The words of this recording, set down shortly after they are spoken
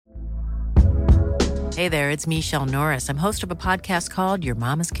Hey there, it's Michelle Norris. I'm host of a podcast called Your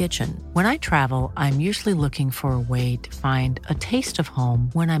Mama's Kitchen. When I travel, I'm usually looking for a way to find a taste of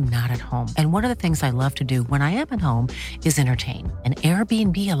home when I'm not at home. And one of the things I love to do when I am at home is entertain. And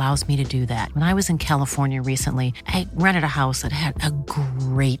Airbnb allows me to do that. When I was in California recently, I rented a house that had a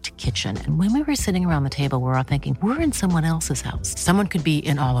great kitchen. And when we were sitting around the table, we were all thinking, we're in someone else's house. Someone could be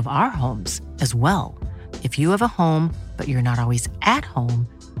in all of our homes as well. If you have a home, but you're not always at home,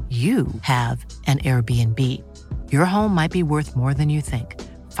 you have an Airbnb. Your home might be worth more than you think.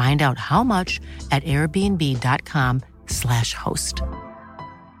 Find out how much at airbnb.com/host.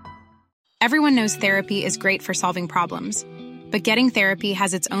 Everyone knows therapy is great for solving problems, but getting therapy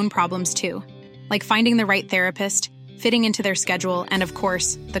has its own problems too, like finding the right therapist, fitting into their schedule, and of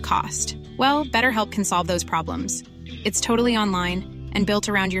course, the cost. Well, BetterHelp can solve those problems. It's totally online and built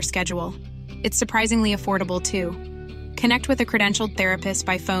around your schedule. It's surprisingly affordable too. Connect with a credentialed therapist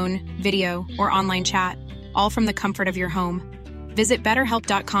by phone, video, or online chat, all from the comfort of your home. Visit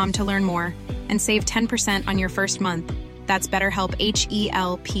BetterHelp.com to learn more and save 10% on your first month. That's BetterHelp,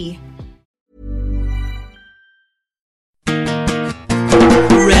 H-E-L-P.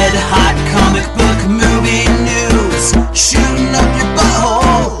 Red hot comic book movie news, shooting up your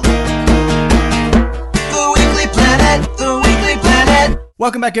butthole. The Weekly Planet, the Weekly Planet.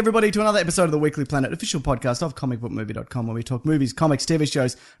 Welcome back, everybody, to another episode of the Weekly Planet, official podcast of comicbookmovie.com, where we talk movies, comics, TV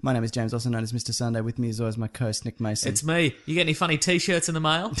shows. My name is James, also known as Mr. Sunday. With me is always my co-host, Nick Mason. It's me. You get any funny T-shirts in the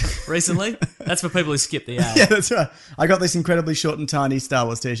mail recently? That's for people who skip the ad. Yeah, that's right. I got this incredibly short and tiny Star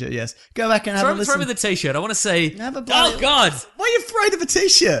Wars T-shirt, yes. Go back and have a listen. Throw me the T-shirt. I want to see... Have a oh, God! Why are you afraid of a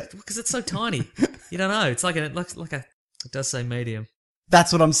T-shirt? Because it's so tiny. You don't know. It's like a... It does say medium.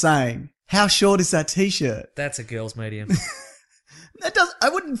 That's what I'm saying. How short is that T-shirt? That's a girl's medium. I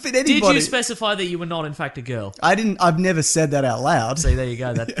wouldn't fit anybody. Did you specify that you were not, in fact, a girl? I've never said that out loud. See, there you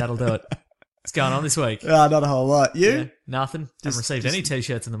go. That'll do it. What's going on this week? Not a whole lot. You? Yeah, nothing. Haven't received any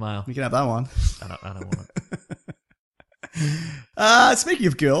T-shirts in the mail. You can have that one. I don't want it. Speaking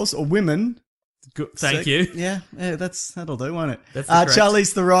of girls or women... Thank you. Yeah, that'll do, won't it? That's correct.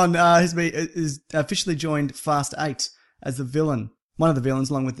 Charlize Theron is officially joined Fast 8 as the villain. One of the villains,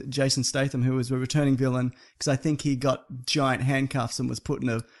 along with Jason Statham, who was a returning villain, because I think he got giant handcuffs and was put in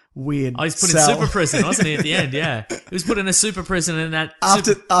a weird he's put cell. in super prison, wasn't he, at the end? Yeah. He was put in a super prison in that...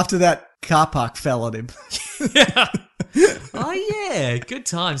 After that car park fell on him. Yeah. Oh, yeah. Good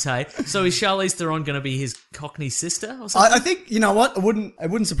times, hey? So is Charlize Theron going to be his Cockney sister or something? I think, you know what? It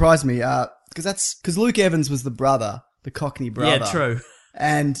wouldn't surprise me, because Luke Evans was the brother, the Cockney brother. Yeah, true.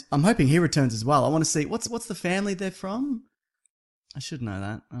 And I'm hoping he returns as well. I want to see, what's the family they're from? I should know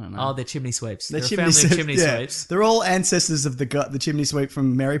that. I don't know. Oh, they're chimney sweeps. They're a family of chimney sweeps. They're all ancestors of the chimney sweep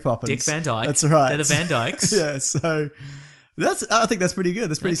from Mary Poppins. Dick Van Dyke. That's right. They're the Van Dykes. Yeah, so I think that's pretty good.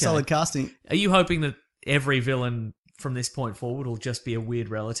 That's pretty solid casting. Are you hoping that every villain from this point forward will just be a weird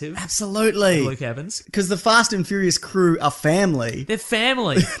relative? Absolutely. Luke Evans. Because the Fast and Furious crew are family. They're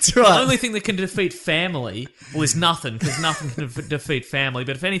family. That's right. The only thing that can defeat family, is nothing, because nothing can defeat family.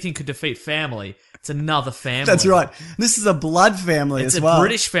 But if anything could defeat family, it's another family. That's right. This is a blood family as well. It's a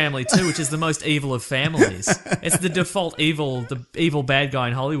British family too, which is the most evil of families. It's the default evil, the evil bad guy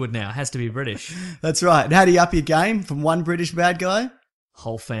in Hollywood now. It has to be British. That's right. And how do you up your game from one British bad guy?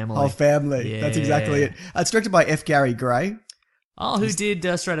 Whole family. Whole family. Yeah. That's exactly it. It's directed by F. Gary Gray. Oh, who did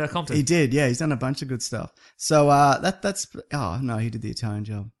Straight Outta Compton? He did, yeah. He's done a bunch of good stuff. So that's... Oh, no, he did the Italian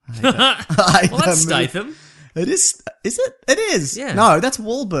job. I hate that. Well, that's Statham. It is... Is it? It is. Yeah. No, that's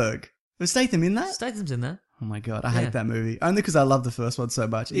Wahlberg. Was Statham in that? Statham's in there. Oh my God, I hate that movie. Only because I love the first one so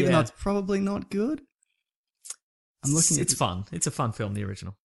much. Even though it's probably not good. I'm looking at... It's fun. It's a fun film, the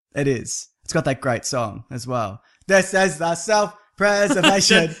original. It is. It's got that great song as well. This is the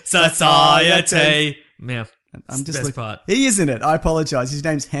self-preservation society. Yeah. I'm just best part. He is in it. I apologize. His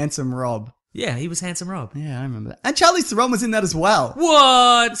name's Handsome Rob. Yeah, he was Handsome Rob. Yeah, I remember that. And Charlize Theron was in that as well.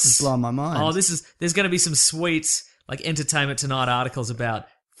 What? This is blowing my mind. Oh, there's going to be some sweet, like, Entertainment Tonight articles about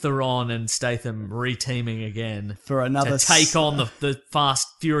Theron and Statham re-teaming again. For another... To take on the Fast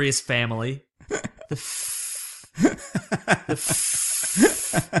Furious family. That's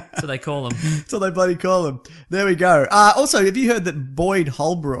what they call them. That's what they bloody call them. There we go. Also, have you heard that Boyd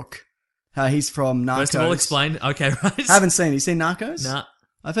Holbrook, he's from Narcos? First of all, explain. Okay, right. Haven't seen. You seen Narcos? Nah.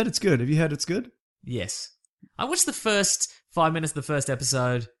 I've heard it's good. Have you heard it's good? Yes. I watched the first 5 minutes of the first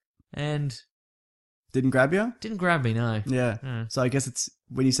episode and... Didn't grab you? Didn't grab me, no. Yeah. So I guess it's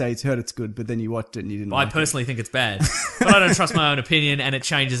when you say it's heard it's good, but then you watched it and you didn't I personally think it's bad. But I don't trust my own opinion, and it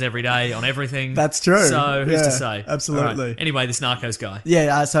changes every day on everything. That's true. So who's to say? Absolutely. Right. Anyway, this Narcos guy.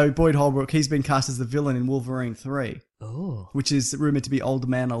 Yeah, so Boyd Holbrook, he's been cast as the villain in Wolverine 3. Oh. which is rumored to be Old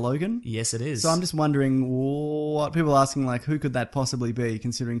Man Logan. Yes, it is. So I'm just wondering what people are asking, like, who could that possibly be,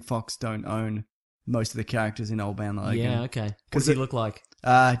 considering Fox don't own most of the characters in Old Man Logan. Yeah, okay. What 'Cause does he it- look like?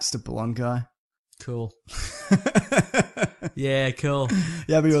 Just a blonde guy. Cool. Yeah, cool.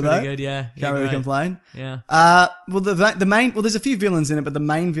 Yeah, but with Pretty that, good, yeah. can't really great. complain. Yeah. Well, the main, well, there's a few villains in it, but the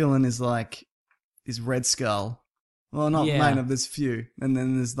main villain is Red Skull. Well, not Yeah. main, there's a few, and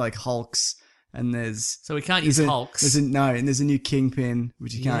then there's like Hulks, and there's So we can't use Hulks. and there's a new Kingpin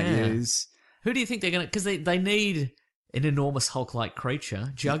which you can't Yeah. use. Who do you think they're going to... Because they need an enormous Hulk-like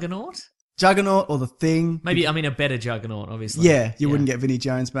creature. Juggernaut? Juggernaut or the Thing. Maybe, I mean, a better Juggernaut, obviously. Yeah, you wouldn't get Vinnie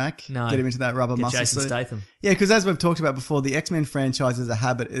Jones back. No. Get him into that rubber Get muscle Jason suit. Statham. Yeah, because as we've talked about before, the X-Men franchise has a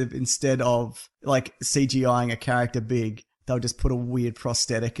habit of, instead of like CGIing a character big, they'll just put a weird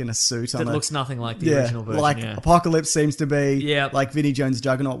prosthetic in a suit on That it. looks nothing like the original version. like yeah. Apocalypse seems to be. Yeah. Like Vinnie Jones'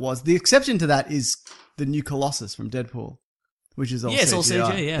 Juggernaut was. The exception to that is the new Colossus from Deadpool, which is all Yeah, it's CGI.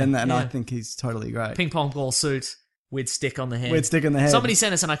 all CG, yeah. And I Yeah. think he's totally great. Ping pong ball suit, weird stick on the head. Weird stick on the head. Somebody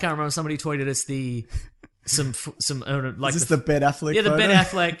sent us, and I can't remember, somebody tweeted us like Is this the Ben Affleck Yeah, the photo? Ben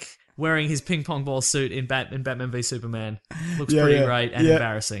Affleck wearing his ping pong ball suit in Batman v Superman. Looks Yeah, pretty yeah. great and Yeah.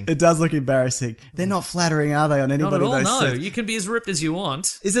 embarrassing. It does look embarrassing. They're not flattering, are they, on Not anybody? at all, those no. suits? You can be as ripped as you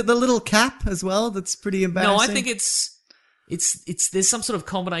want. Is it the little cap as well that's pretty embarrassing? No, I think it's there's some sort of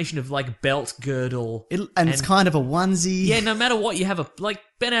combination of like belt, girdle, and it's kind of a onesie. yeah. No matter what, you have like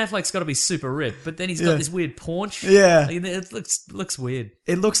Ben Affleck's got to be super ripped, but then he's got Yeah. this weird paunch. Yeah. Like, it looks weird.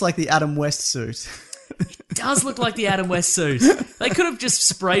 It looks like the Adam West suit. Does look like the Adam West suit. They could have just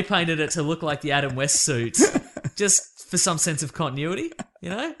spray painted it to look like the Adam West suit, just for some sense of continuity. You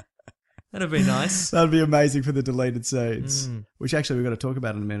know, that'd be nice. That'd be amazing for the deleted scenes, which actually we've got to talk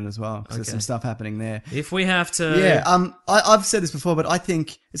about in a minute as well, because there's Okay. some stuff happening there. If we have to, Yeah, I've said this before, but I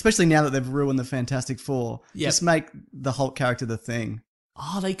think, especially now that they've ruined the Fantastic Four, Yep. just make the Hulk character the Thing.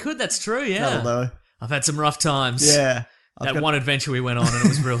 Oh, they could. That's true. Yeah. That'll do. I've had some rough times. Yeah. That one adventure we went on, and it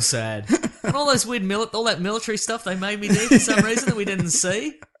was real sad. And all those weird all that military stuff they made me do for some reason that we didn't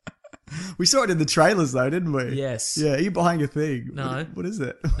see. We saw it in the trailers, though, didn't we? Yes. Yeah, are you buying a thing? No. What is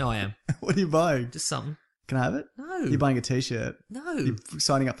it? No, I am. What are you buying? Just something. Can I have it? No. You're buying a t-shirt. No. You're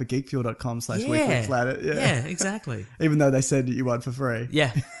signing up for geekfuel.com/weekly Yeah. planet. Yeah. Yeah, exactly. Even though they said you want for free.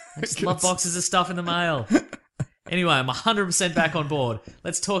 Yeah. I just love boxes of stuff in the mail. Anyway, I'm 100% back on board.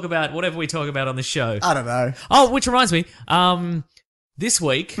 Let's talk about whatever we talk about on this show. I don't know. Oh, which reminds me, this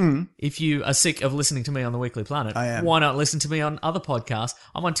week, if you are sick of listening to me on the Weekly Planet, I am. why not listen to me on other podcasts?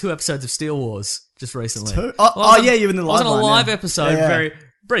 I'm on 2 episodes of Steele Wars just recently. Two? I was on- yeah, you were in the I was live on a one, live yeah. episode Yeah. very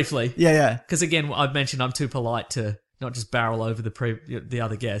briefly. Yeah, yeah. Because again, I've mentioned I'm too polite to not just barrel over the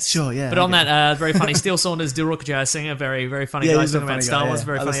other guests. Sure, yeah, But on okay. that very funny Steele Saunders, Dilruk Jaya Singer, very, very funny Yeah, guy he's a talking about funny Star guy, Wars, yeah.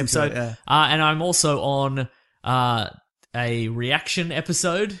 very I funny listened to episode. it, yeah. And I'm also on a reaction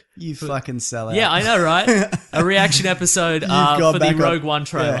episode. You fucking sell out. Yeah, I know, right? A reaction episode for the Rogue One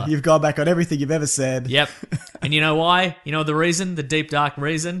trailer. Yeah, you've gone back on everything you've ever said. Yep. And you know why? You know the reason? The deep, dark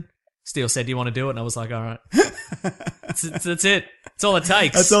reason? Steele said, do you want to do it? And I was like, all right. That's it. That's all it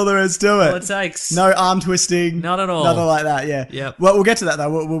takes. That's all there is to it. all it takes. No arm twisting. Not at all. Nothing like that, yeah. Yep. Well, we'll get to that,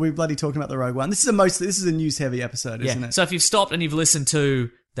 though. We'll be bloody talking about the Rogue One. This is a news-heavy episode, isn't Yeah. it? So if you've stopped and you've listened to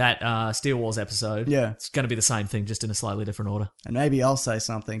that Steele Wars episode, Yeah. it's going to be the same thing, just in a slightly different order. And maybe I'll say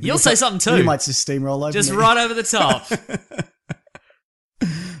something. You'll say something too. You might just steamroll over Just me. right over the top.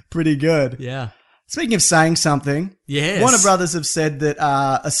 Pretty good. Yeah. Speaking of saying something, Yes. Warner Brothers have said that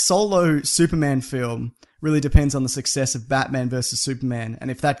a solo Superman film really depends on the success of Batman versus Superman, and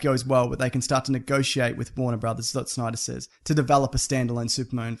if that goes well, they can start to negotiate with Warner Brothers, that's what Snyder says, to develop a standalone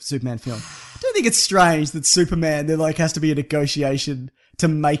Superman film. Don't think it's strange that Superman, there has to be a negotiation to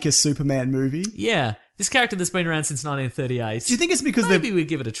make a Superman movie? Yeah. This character that's been around since 1938. Do you think it's because Maybe we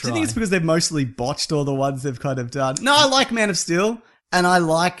give it a try. Do you think it's because they've mostly botched all the ones they've kind of done? No, I like Man of Steel, and I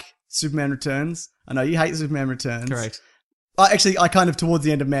like Superman Returns. I know you hate Superman Returns. Correct. I kind of, towards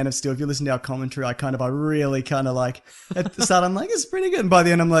the end of Man of Steel, if you listen to our commentary, I really kind of like, at the start I'm like, it's pretty good. And by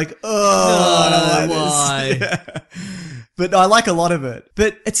the end I'm like, I don't like this. Yeah. But I like a lot of it.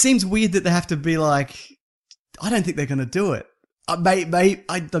 But it seems weird that they have to be like, I don't think they're going to do it.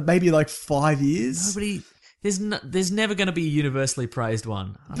 Maybe like 5 years. Nobody... There's never going to be a universally praised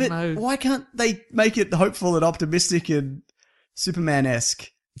one. I don't But know. why can't they make it hopeful and optimistic and Superman-esque?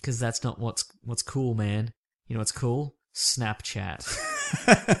 Because that's not what's cool, man. You know what's cool? Snapchat.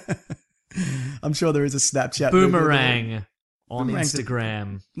 I'm sure there is a Snapchat movie. Boomerang on Boomerang's a-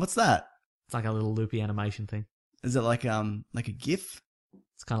 Instagram. What's that? It's like a little loopy animation thing. Is it like a GIF?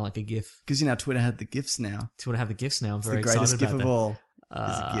 It's kind of like a GIF. Because Twitter had the GIFs now. Do you want to have the GIFs now? I'm It's very the greatest excited GIF about of that. all.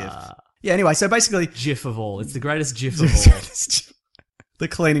 Is a GIF. Yeah, anyway, so basically... GIF of all. It's the greatest GIF of all. The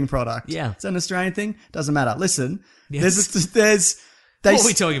cleaning product. Yeah. Is that an Australian thing? Doesn't matter. Listen, Yes. there's What are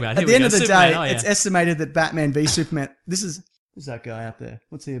we talking about? At Here the we end go. of the Superman. day, Oh, yeah. it's estimated that Batman v Superman... Who's that guy out there?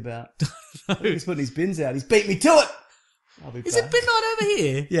 What's he about? He's putting his bins out. He's beat me to it! I'll be Is back. it midnight over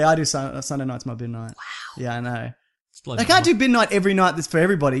here? Yeah, I do Sunday night's my bin night. Wow. Yeah, I know. It's blown They my can't mind. do bin night every night that's for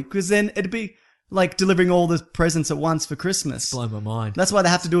everybody, because then it'd be like delivering all the presents at once for Christmas. Blown my mind. That's why they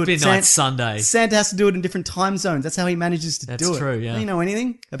have to do it. Midnight Sunday. Santa has to do it in different time zones. That's how he manages to That's do it. true, yeah. Do you know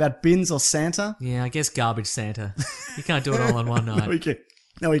anything about bins or Santa? Yeah, I guess garbage Santa. You can't do it all in one No, night. we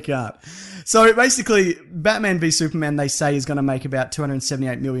can't. So basically, Batman v Superman, they say, is going to make about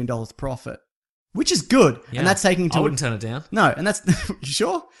 $278 million profit, which is good. Yeah. And that's taking into... I wouldn't turn it down. No, and that's... You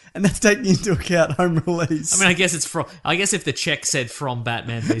sure? And that's taking into account home release. I mean, I guess it's from. I guess if the check said from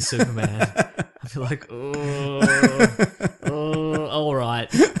Batman v Superman, I'd be like, oh, all right,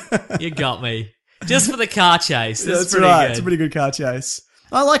 you got me. Just for the car chase. That's pretty right. good. It's a pretty good car chase.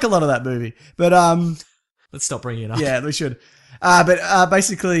 I like a lot of that movie, but Let's stop bringing it up. yeah, we should. But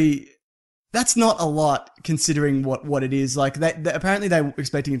basically, that's not a lot considering what it is. Like, apparently they were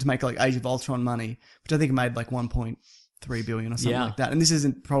expecting it to make like Age of Ultron money, which I think it made like 1.3 billion or something Yeah. like that. And this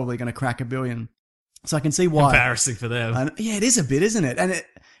isn't probably going to crack $1 billion. So I can see why. Embarrassing for them. And yeah, it is a bit, isn't it? And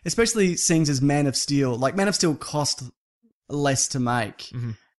especially seeing as Man of Steel. Like, Man of Steel cost less to make,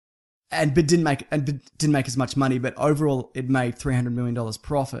 Mm-hmm. but didn't make as much money. But overall, it made $300 million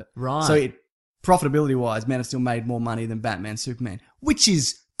profit. Right. So profitability wise, Man of Steel made more money than Batman Superman, which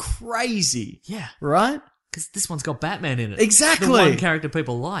is crazy. Yeah, Right? because this one's got Batman in it. Exactly. The one character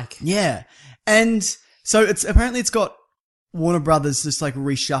people like. Yeah. And so it's got Warner Brothers just like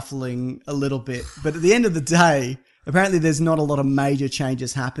reshuffling a little bit. But at the end of the day, apparently there's not a lot of major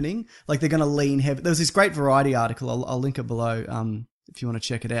changes happening. Like, they're going to lean heavy. There was this great Variety article. I'll link it below if you want to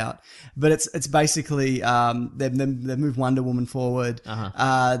check it out. But it's basically they've moved Wonder Woman forward.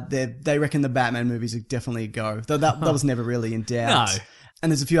 They reckon the Batman movies are definitely a go. Though that was never really in doubt. No.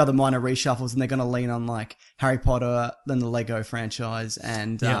 And there's a few other minor reshuffles, and they're going to lean on like Harry Potter, then the Lego franchise,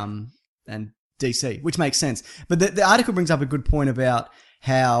 and DC, which makes sense. But the article brings up a good point about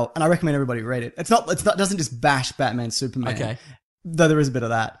how, and I recommend everybody read it. It doesn't just bash Batman Superman. Okay. Though there is a bit of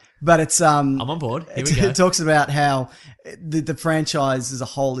that. But it's I'm on board. Here we go. it talks about how the franchise as a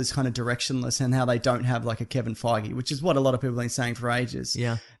whole is kind of directionless, and how they don't have like a Kevin Feige, which is what a lot of people have been saying for ages.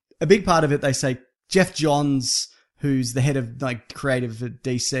 Yeah. A big part of it, they say Jeff Johns, who's the head of like creative at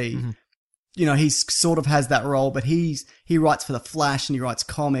DC, Mm-hmm. you know, he sort of has that role, but he writes for the Flash, and he writes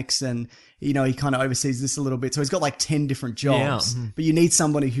comics, and you know, he kind of oversees this a little bit. So he's got like 10 different jobs. Yeah. But you need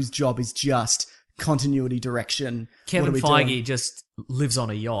somebody whose job is just continuity, direction. Kevin What are we Feige doing? just lives on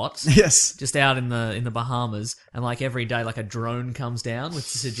a yacht. Yes. Just out in the Bahamas, and like every day, like a drone comes down with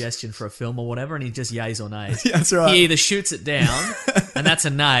a suggestion for a film or whatever, and he just yays or nays. Yeah, that's right. He either shoots it down, and that's a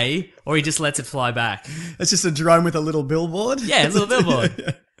nay, or he just lets it fly back. It's just a drone with a little billboard. Yeah, a little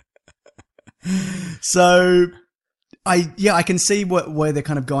billboard. So, I can see where they're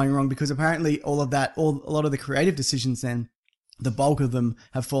kind of going wrong, because apparently a lot of the creative decisions, then the bulk of them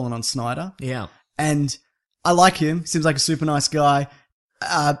have fallen on Snyder. Yeah. And I like him. Seems like a super nice guy.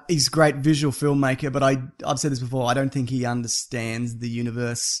 He's a great visual filmmaker, but I've said this before, I don't think he understands the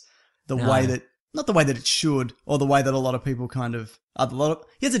universe way that, not the way that it should, or the way that a lot of people kind of,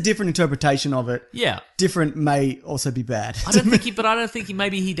 he has a different interpretation of it. Yeah. Different may also be bad. I don't think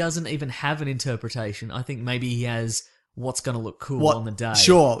maybe he doesn't even have an interpretation. I think maybe he has what's going to look cool on the day.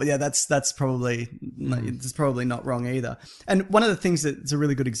 Sure, yeah, that's probably it's probably not wrong either. And one of the things that's a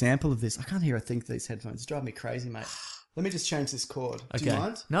really good example of this, I can't hear a thing through these headphones. It's driving me crazy, mate. Let me just change this cord. Okay. Do you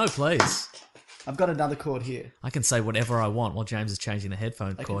mind? No, please. I've got another cord here. I can say whatever I want while James is changing the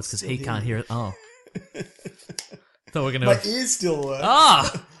headphone cords because still he hear can't you. hear it. Oh. Thought we were going My to... ears still work.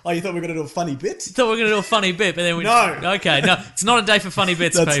 Ah! Oh, you thought we were going to do a funny bit? Thought we were going to do a funny bit, but then we... No. Okay, no. It's not a day for funny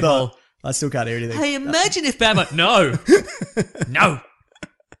bits, That's people. not. I still can't hear anything. Hey, imagine if Batman... No. No.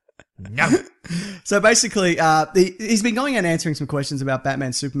 No. So basically, he's been going and answering some questions about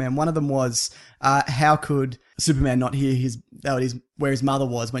Batman Superman. One of them was, how could Superman not hear where his mother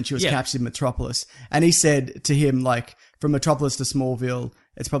was when she was captured in Metropolis? And he said to him, like, from Metropolis to Smallville,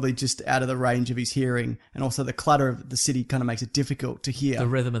 it's probably just out of the range of his hearing, and also the clutter of the city kind of makes it difficult to hear. The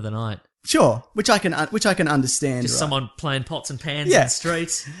rhythm of the night. Sure, which I can understand. Just right? someone playing pots and pans Yeah. in the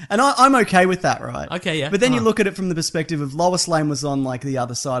streets. And I'm okay with that, right? Okay, yeah. But then you Uh-huh. look at it from the perspective of Lois Lane was on like the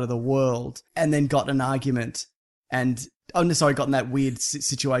other side of the world, and then got in an argument, and got in that weird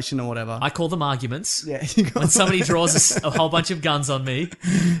situation or whatever. I call them arguments. Yeah, When somebody draws a whole bunch of guns on me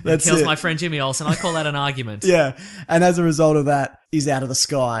and That's kills it. my friend Jimmy Olsen, I call that an argument. Yeah, and as a result of that, he's out of the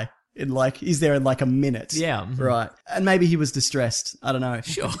sky. he's there in like a minute. Yeah. Mhm. Right. And maybe he was distressed. I don't know.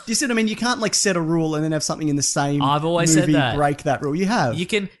 Sure. Do you see what I mean? You can't like set a rule and then have something in the same I've always said movie that. break that rule. You have. You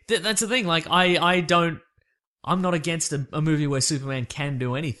can. That's the thing. Like, I'm not against a movie where Superman can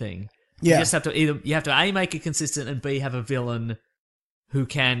do anything. Yeah. You just have to you have to A, make it consistent, and B, have a villain who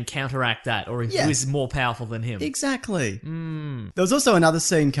can counteract that, or who is more powerful than him. Exactly. There was also another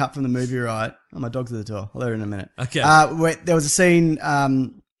scene cut from the movie, right? Oh, my dog's at the door. I'll let her in a minute. Okay. Where there was a scene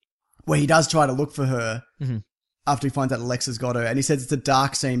where he does try to look for her after he finds out Alexa's got her, and he says it's a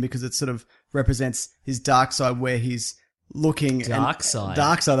dark scene because it sort of represents his dark side where he's looking. Dark side.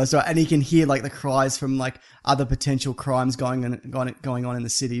 Dark side, that's right. And he can hear like the cries from like other potential crimes going on in the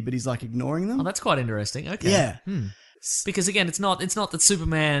city, but he's like ignoring them. Oh, that's quite interesting. Okay. Yeah. Because again, it's not that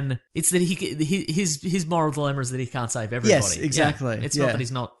Superman. It's that his moral dilemma is that he can't save everybody. Yes, exactly. Yeah. It's Yeah. not that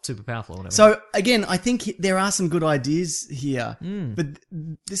he's not super powerful or whatever. So again, I think there are some good ideas here, but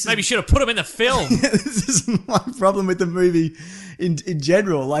this maybe you should have put him in the film. this is my problem with the movie in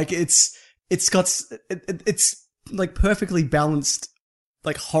general. Like it's like perfectly balanced,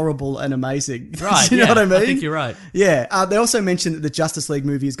 like horrible and amazing. Right. Do you know what I mean? I think you're right. Yeah. They also mentioned that the Justice League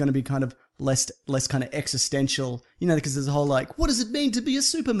movie is going to be kind of less kind of existential, you know, because there's a whole like, what does it mean to be a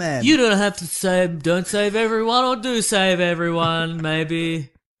Superman? You don't have to don't save everyone, or do save everyone, maybe.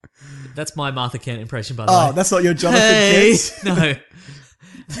 That's my Martha Kent impression, by the way. Oh, that's not your Jonathan Hey, Kent? no.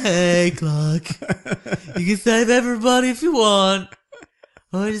 Hey, Clark. You can save everybody if you want.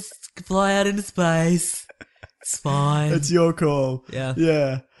 Or just fly out into space. It's fine. It's your call. Yeah.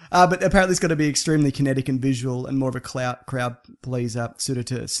 Yeah. But apparently it's going to be extremely kinetic and visual and more of a crowd pleaser suited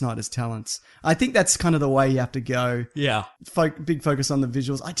to Snyder's talents. I think that's kind of the way you have to go. Yeah. Big focus on the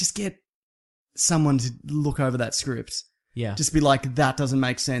visuals. I just get someone to look over that script. Yeah. Just be like, that doesn't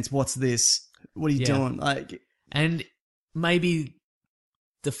make sense. What's this? What are you Yeah. doing? Like, And maybe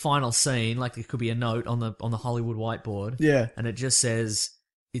the final scene, like there could be a note on the Hollywood whiteboard. yeah. And it just says,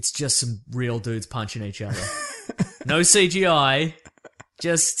 it's just some real dudes punching each other. No CGI.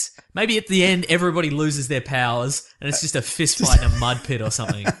 Just, maybe at the end, everybody loses their powers, and it's just a fist fight in a mud pit or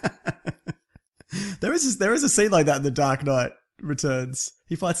something. There is a scene like that in The Dark Knight Returns.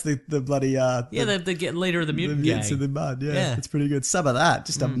 He fights the bloody the leader of the the mutant mutants gang. in the mud. Yeah, Yeah. it's pretty good. Some of that,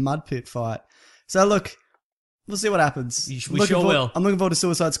 just a mud pit fight. So look, we'll see what happens. We sure will. I'm looking forward to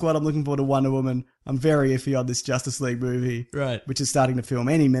Suicide Squad. I'm looking forward to Wonder Woman. I'm very iffy on this Justice League movie, Right. which is starting to film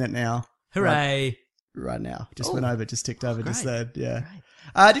any minute now. Hooray. Right now, just Oh, went over, just ticked over, just great. then.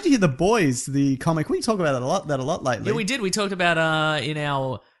 Yeah. Did you hear The Boys, the comic? We talk about that a lot lately. Yeah, we did. We talked about in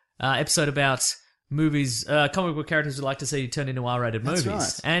our episode about movies, comic book characters we'd like to see turned into R-rated That's movies.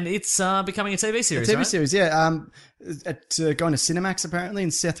 right. And it's becoming a TV series, TV right? series, yeah. Going to Cinemax apparently,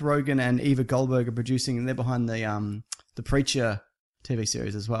 and Seth Rogen and Eva Goldberg are producing, and they're behind the Preacher TV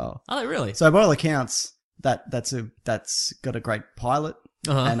series as well. Oh, really? So by all accounts, that's got a great pilot,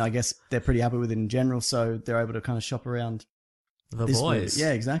 Uh-huh. and I guess they're pretty happy with it in general. So they're able to kind of shop around The this Boys. movie.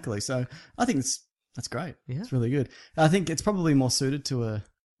 Yeah, exactly. So I think that's great. Yeah. It's really good. I think it's probably more suited to a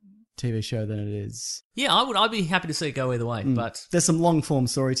TV show than it is. Yeah, I'd be happy to see it go either way, but There's some long form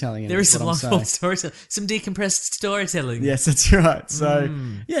storytelling in there it. is some what I'm long-form saying. storytelling, some decompressed storytelling. Yes, that's right. So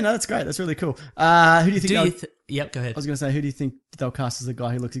yeah, no, that's great. That's really cool. Who do you think? Do they'll- you... Yep, go ahead. I was going to say, who do you think they'll cast as the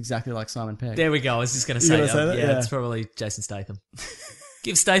guy who looks exactly like Simon Pegg? There we go. I was just going to You say, gonna say that? yeah, Yeah. it's probably Jason Statham.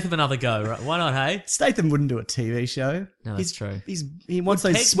 Give Statham another go, right? Why not, hey? Statham wouldn't do a TV show. No, that's true. He wants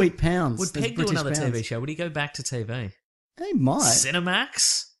Would those Pegg- sweet pounds. Would those Pegg do British another pounds. TV show? Would he go back to TV? He might.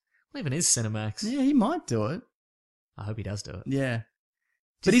 Cinemax? What even is Cinemax? Yeah, he might do it. I hope he does do it. Yeah. Do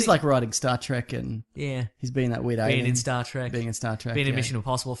But you he's think- like writing Star Trek, and Yeah. he's being that weird Being alien. in Star Trek. Being in Star Trek. Being in yeah. Mission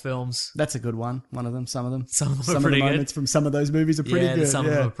Impossible films. That's a good one. One of them. Some of them. Some of them are Some of pretty the good. moments from some of those movies are pretty yeah, good. some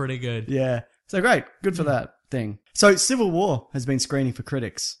yeah. of them are pretty good. Yeah. So great. Good for that thing. So Civil War has been screening for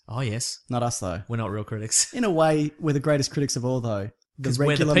critics. Oh, yes. Not us, though. We're not real critics. In a way, we're the greatest critics of all, though. The Because we're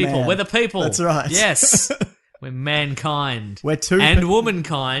the regular people. man. We're the people. That's right. Yes. We're mankind. We're two And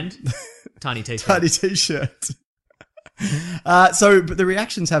womankind. Tiny t-shirt. tiny t-shirt. But the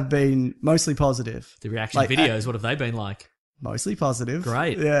reactions have been mostly positive. The reaction Like, videos, what have they been like? Mostly positive.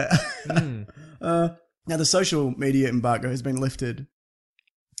 Great. Yeah. Hmm. Now, the social media embargo has been lifted,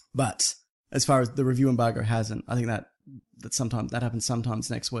 but as far as the review embargo hasn't, I think that happens sometime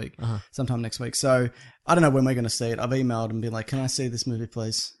next week. Sometime next week. So I don't know when we're going to see it. I've emailed and been like, can I see this movie,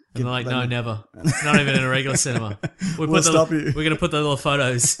 please? And they're like, let no, me- never. Not even in a regular cinema. We'll stop you. We're going to put the little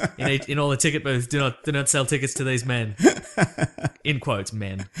photos in all the ticket booths. Do not sell tickets to these men. In quotes,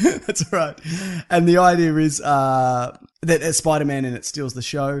 men. That's right. And the idea is that Spider-Man in it steals the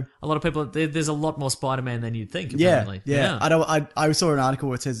show. A lot of people, there's a lot more Spider-Man than you'd think, Yeah, apparently. yeah. I saw an article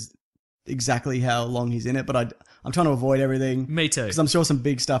where it says exactly how long he's in it, but I'm trying to avoid everything. Me too. Because I'm sure some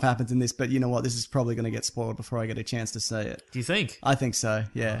big stuff happens in this, but you know what? This is probably going to get spoiled before I get a chance to see it. Do you think? I think so,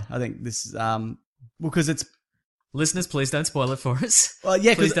 yeah. I think this, because it's... Listeners, please don't spoil it for us. Well,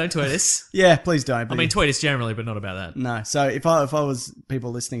 yeah, please don't tweet us. Yeah, please don't. I mean, tweet us generally, but not about that. No. So if I was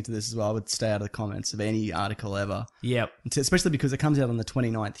people listening to this as well, I would stay out of the comments of any article ever. Yep. Especially because it comes out on the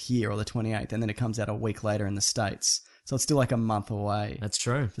 29th here or the 28th, and then it comes out a week later in the States. So it's still like a month away. That's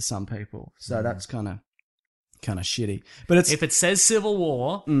true. For some people. So that's kind of shitty. But it's... If it says Civil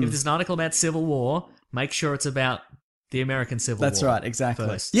War, if there's an article about Civil War, make sure it's about the American Civil War. That's right, exactly.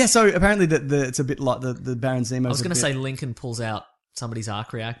 First. Yeah, so apparently it's a bit like the Baron Zemo. I was going to say Lincoln pulls out somebody's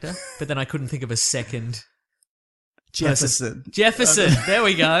arc reactor, but then I couldn't think of a second. Jefferson. Jefferson, there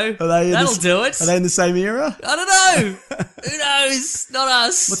we go. That'll do it. Are they in the same era? I don't know. Who knows? Not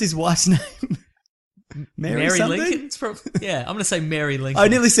us. What's his wife's name? Mary something? Lincoln? Yeah, I'm going to say Mary Lincoln. I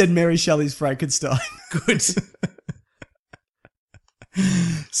nearly said Mary Shelley's Frankenstein. Good.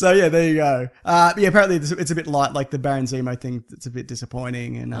 So yeah, there you go. Yeah, apparently it's a bit light, like the Baron Zemo thing. It's a bit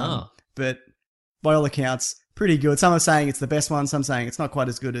disappointing, and but by all accounts, pretty good. Some are saying it's the best one. Some saying it's not quite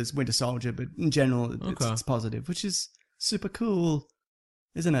as good as Winter Soldier, but in general, it's positive, which is super cool,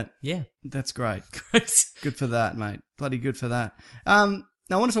 isn't it? Yeah, that's great. Great, good for that, mate. Bloody good for that. Now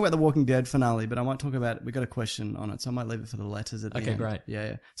I want to talk about the Walking Dead finale, but I might talk about. We got a question on it, so I might leave it for the letters at the end. Okay, great.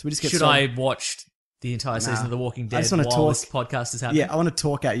 Yeah. So we just get. Should I watch the entire season of The Walking Dead while this podcast is happening? Yeah, I want to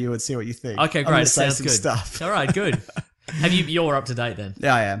talk at you and see what you think. Okay, great. Sounds good. Stuff. All right, good. You're up to date then?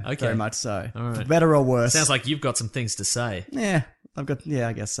 Yeah, I am. Okay. Very much so. All right. Better or worse. Sounds like you've got some things to say. Yeah, I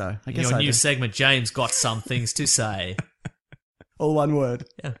guess so. I guess your new segment, James got some things to say. All one word.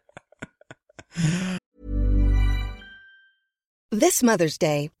 Yeah. This Mother's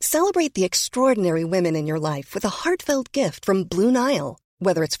Day, celebrate the extraordinary women in your life with a heartfelt gift from Blue Nile.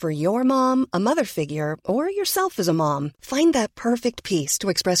 Whether it's for your mom, a mother figure, or yourself as a mom, find that perfect piece to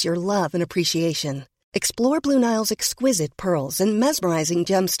express your love and appreciation. Explore Blue Nile's exquisite pearls and mesmerizing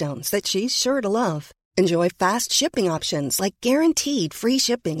gemstones that she's sure to love. Enjoy fast shipping options like guaranteed free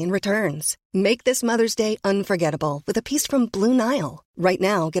shipping and returns. Make this Mother's Day unforgettable with a piece from Blue Nile. Right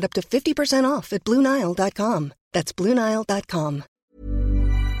now, get up to 50% off at BlueNile.com. That's BlueNile.com.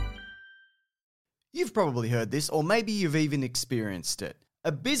 You've probably heard this, or maybe you've even experienced it.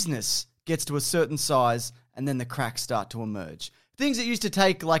 A business gets to a certain size and then the cracks start to emerge. Things that used to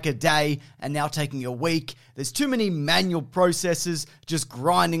take like a day and now taking a week. There's too many manual processes just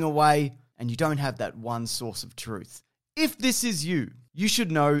grinding away, and you don't have that one source of truth. If this is you, you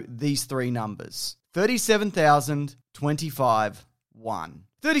should know these three numbers. 37,000, 25, 1.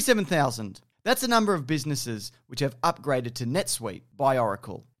 37,000. That's the number of businesses which have upgraded to NetSuite by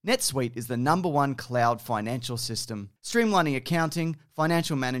Oracle. NetSuite is the #1 cloud financial system, streamlining accounting,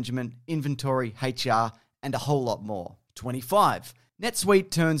 financial management, inventory, HR, and a whole lot more. 25. NetSuite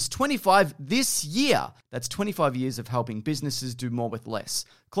turns 25 this year. That's 25 years of helping businesses do more with less,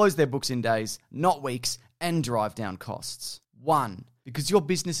 close their books in days, not weeks, and drive down costs. 1. Because your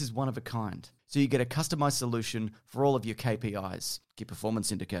business is one of a kind, so you get a customized solution for all of your KPIs, key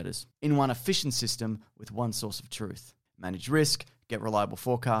performance indicators, in one efficient system with one source of truth. Manage risk, get reliable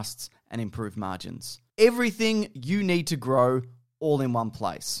forecasts, and improve margins. Everything you need to grow, all in one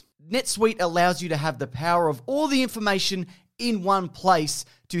place. NetSuite allows you to have the power of all the information in one place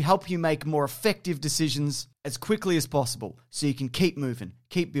to help you make more effective decisions as quickly as possible, so you can keep moving,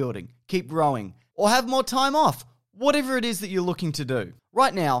 keep building, keep growing, or have more time off, whatever it is that you're looking to do.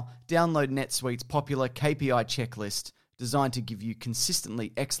 Right now, download NetSuite's popular KPI checklist designed to give you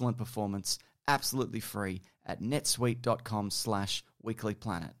consistently excellent performance, absolutely free, at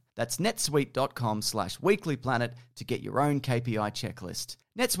netsuite.com/weeklyplanet. That's netsuite.com/weeklyplanet to get your own KPI checklist.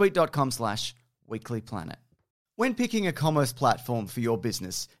 netsuite.com/weeklyplanet. When picking a commerce platform for your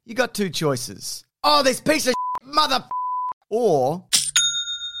business, you got two choices. Oh, this piece of mother... Or...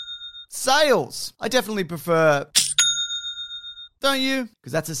 sales. I definitely prefer... Don't you?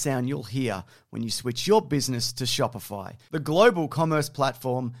 Because that's a sound you'll hear when you switch your business to Shopify, the global commerce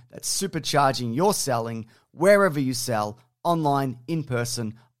platform that's supercharging your selling wherever you sell, online, in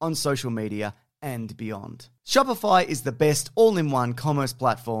person, on social media, and beyond. Shopify is the best all-in-one commerce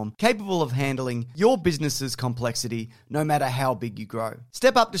platform capable of handling your business's complexity no matter how big you grow.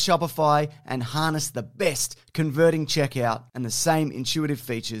 Step up to Shopify and harness the best converting checkout and the same intuitive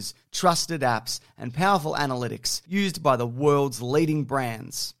features, trusted apps, and powerful analytics used by the world's leading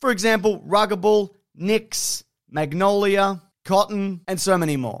brands. For example, Ruggable, NYX, Magnolia, Cotton, and so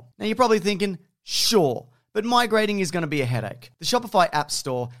many more. Now you're probably thinking, sure, But migrating is going to be a headache. The Shopify App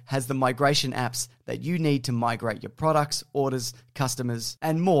Store has the migration apps that you need to migrate your products, orders, customers,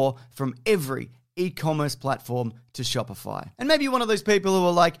 and more from every e-commerce platform to Shopify. And maybe you're one of those people who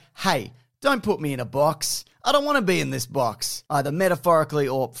are like, hey, don't put me in a box. I don't want to be in this box, either metaphorically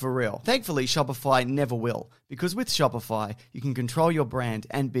or for real. Thankfully, Shopify never will, because with Shopify, you can control your brand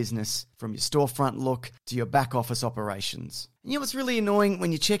and business from your storefront look to your back office operations. And you know what's really annoying?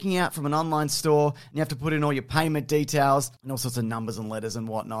 When you're checking out from an online store and you have to put in all your payment details and all sorts of numbers and letters and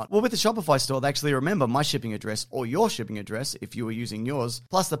whatnot. Well, with the Shopify store, they actually remember my shipping address or your shipping address if you were using yours,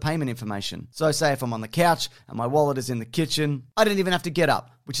 plus the payment information. So say if I'm on the couch and my wallet is in the kitchen, I don't even have to get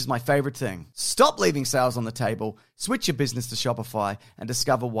up, which is my favorite thing. Stop leaving sales on the table, switch your business to Shopify, and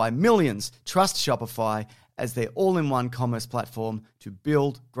discover why millions trust Shopify as their all-in-one commerce platform to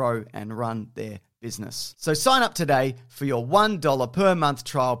build, grow, and run their business. So sign up today for your $1 per month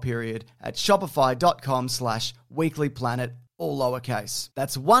trial period at shopify.com/weeklyplanet, all lowercase.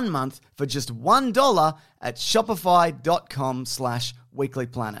 That's 1 month for just $1 at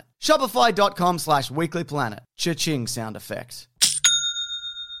shopify.com/weeklyplanet. Shopify.com/weeklyplanet. Cha-ching sound effect.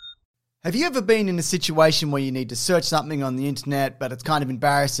 Have you ever been in a situation where you need to search something on the internet, but it's kind of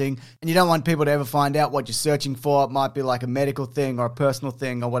embarrassing and you don't want people to ever find out what you're searching for? It might be like a medical thing or a personal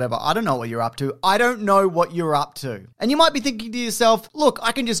thing or whatever. I don't know what you're up to. I don't know what you're up to. And you might be thinking to yourself, look,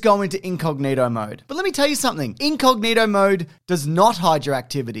 I can just go into incognito mode. But let me tell you something. Incognito mode does not hide your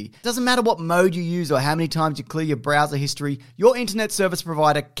activity. It doesn't matter what mode you use or how many times you clear your browser history. Your internet service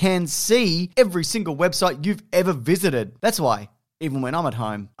provider can see every single website you've ever visited. That's why, even when I'm at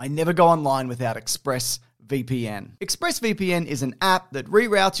home, I never go online without ExpressVPN. ExpressVPN is an app that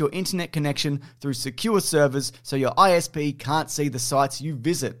reroutes your internet connection through secure servers so your ISP can't see the sites you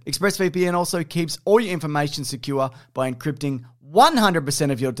visit. ExpressVPN also keeps all your information secure by encrypting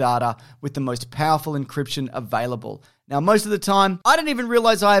 100% of your data with the most powerful encryption available. Now, most of the time, I don't even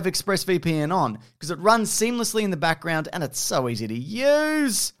realize I have ExpressVPN on because it runs seamlessly in the background and it's so easy to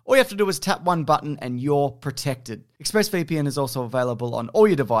use. All you have to do is tap one button and you're protected. ExpressVPN is also available on all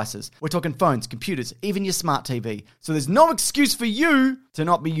your devices. We're talking phones, computers, even your smart TV. So there's no excuse for you to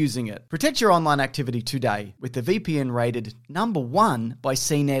not be using it. Protect your online activity today with the VPN rated #1 by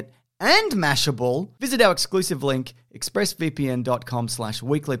CNET and Mashable. Visit our exclusive link,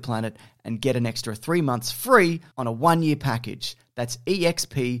 expressvpn.com/weeklyplanet, and get an extra 3 months free on a 1-year package. That's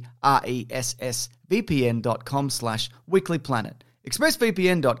expressvpn.com/weeklyplanet.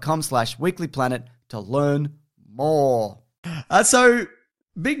 expressvpn.com/weeklyplanet to learn more. So,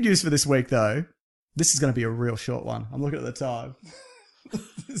 big news for this week, though. This is going to be a real short one. I'm looking at the time.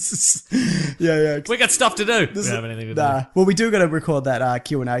 Yeah. We got stuff to do. We don't have anything to do. Well, we do got to record that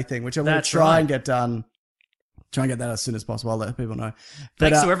Q&A thing, which I'm going to try right. and get done. Try and get that as soon as possible. I'll let people know.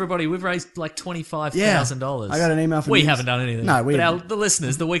 Thanks to everybody. We've raised like $25,000. I got an email from We haven't done anything. No, the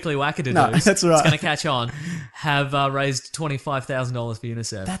listeners, the weekly Wackadoodles, No, that's right. It's going to catch on, have raised $25,000 for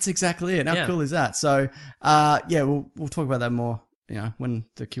UNICEF. That's exactly it. How Yeah. cool is that? So, we'll talk about that more, when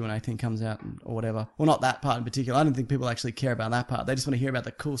the Q&A thing comes out or whatever. Well, not that part in particular. I don't think people actually care about that part. They just want to hear about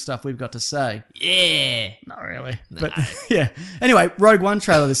the cool stuff we've got to say. Yeah. Not really. But, yeah. Anyway, Rogue One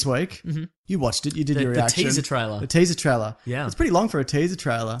trailer this week. Mm-hmm. You watched it. You did your reaction. The teaser trailer. The teaser trailer. Yeah. It's pretty long for a teaser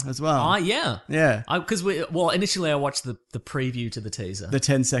trailer as well. Yeah. Yeah. Because initially I watched the preview to the teaser. The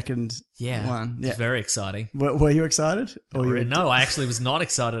 10-second It one. Yeah. was very exciting. Were you excited? No, I actually was not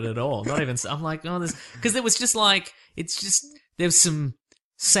excited at all. Not even. I'm like, because there was just like, there's some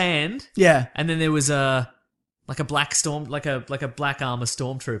sand. Yeah. And then there was a black storm, like a black armor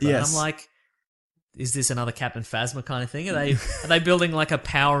stormtrooper. Yes. And I'm like, is this another Captain Phasma kind of thing? Are they building like a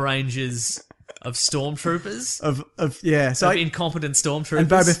Power Rangers of stormtroopers? Of incompetent stormtroopers. And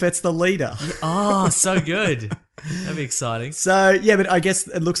Boba Fett's the leader. Oh, so good. That'd be exciting. So, yeah, but I guess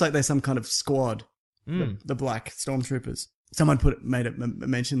it looks like there's some kind of squad, the black stormtroopers. Someone made a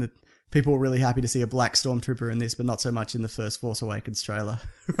mention that people were really happy to see a black stormtrooper in this, but not so much in the first Force Awakens trailer.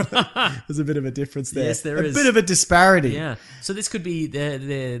 There's a bit of a difference there. Yes, there is. A bit of a disparity. Yeah. So this could be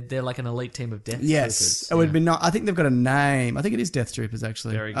they're like an elite team of Death Troopers. Yes. It would be not. I think they've got a name. I think it is Death Troopers,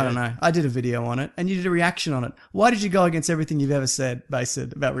 actually. Very I don't good. know. I did a video on it, and you did a reaction on it. Why did you go against everything you've ever said,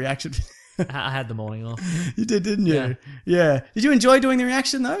 Mason, about reaction? I had the morning off. You did, didn't you? Yeah. Did you enjoy doing the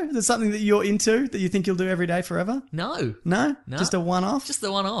reaction, though? Is it something that you're into, that you think you'll do every day forever? No. No? Just a one-off? Just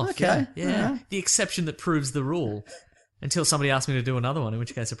the one off. Okay. Yeah. Alright. The exception that proves the rule. Until somebody asks me to do another one, in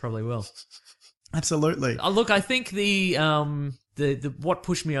which case I probably will. Absolutely. Look, I think the what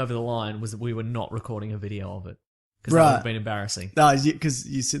pushed me over the line was that we were not recording a video of it. Because that would have been embarrassing. No, because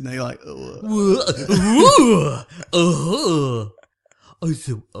you're sitting there like, ugh.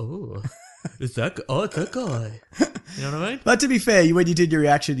 It's that guy. Oh, it's that guy. You know what I mean? But to be fair, when you did your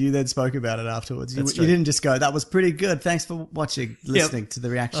reaction, you then spoke about it afterwards. You That's true. didn't just go, that was pretty good. Thanks for watching, listening to the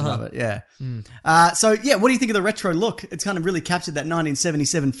reaction Uh-huh. of it. Yeah. So, what do you think of the retro look? It's kind of really captured that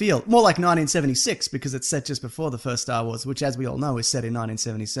 1977 feel. More like 1976 because it's set just before the first Star Wars, which, as we all know, is set in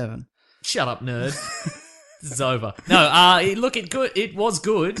 1977. Shut up, nerd. This is over. No, it was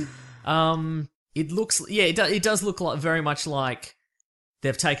good. It looks, it does look like very much like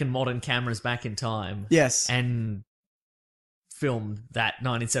they've taken modern cameras back in time. Yes. And filmed that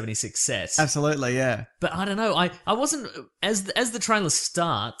 1976 set. Absolutely, yeah. But I don't know. I wasn't as the trailer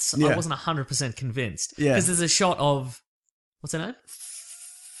starts. Yeah. I wasn't 100% convinced. Yeah. Because there's a shot of what's her name?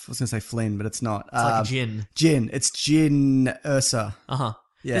 I was going to say Flynn, but it's not. It's like a Jin. Jin. It's Jin Ursa. Yeah.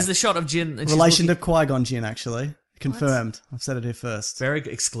 There's the shot of Jin. And she's Relation looking- to Qui-Gon Jinn, actually. Confirmed. I've said it here first. very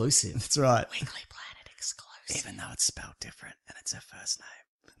exclusive. That's right. Weekly Planet exclusive. Even though it's spelled different and it's her first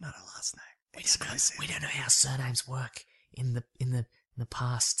name, not her last name. Exclusive. We don't know how surnames work in the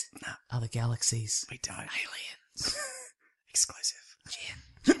past. No. Other galaxies. We don't. Aliens. Exclusive.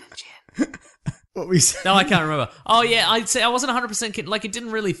 Jin and Jin. What we said. No, I can't remember. Oh yeah, I'd say I wasn't 100% like it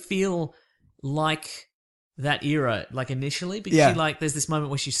didn't really feel like that era like initially because Yeah. she like there's this moment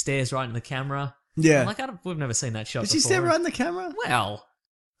where she stares right in the camera. Yeah. I'm like we've never seen that shot Did she before. stare right in the camera? Well,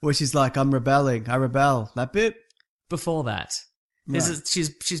 Where she's like, I'm rebelling. I rebel. That bit? before that, Right.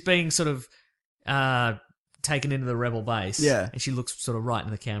 she's being sort of taken into the rebel base. Yeah. and she looks sort of right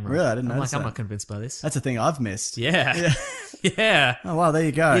in the camera. Really? I didn't I'm notice like, I'm that. not convinced by this. That's a thing I've missed. Yeah, yeah. Oh, wow. There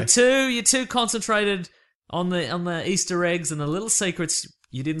you go. You're too concentrated on the Easter eggs and the little secrets.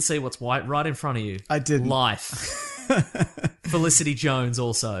 You didn't see what's right in front of you. I didn't. Life. Felicity Jones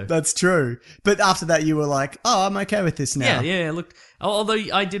also. That's true. But after that, you were like, oh, I'm okay with this now. Yeah. Look, although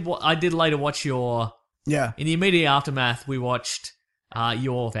I did later watch your. Yeah. In the immediate aftermath, we watched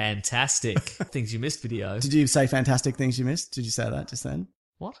your fantastic things you missed video. Did you say fantastic things you missed? Did you say that just then?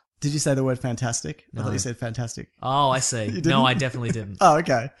 What? Did you say the word fantastic? I No. thought you said fantastic. Oh, I see. didn't? No, I definitely didn't. Oh,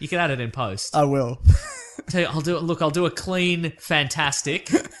 okay. You can add it in post. I will. Tell you, I'll do a clean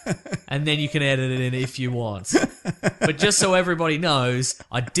fantastic, and then you can edit it in if you want. But just so everybody knows,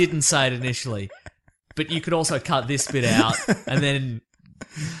 I didn't say it initially. But you could also cut this bit out, and then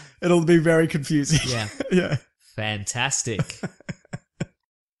It'll be very confusing. yeah, Yeah. fantastic.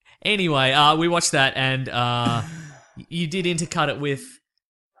 Anyway, we watched that, and you did intercut it with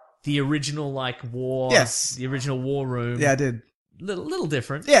the original war. Yes. the original war room. Yeah, I did. little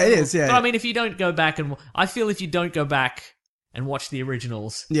different. Yeah, it is, yeah. But I mean, if you don't go back I feel if you don't go back and watch the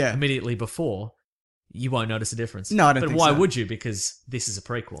originals Yeah. immediately before, you won't notice a difference. No, I don't But think why so. would you? Because this is a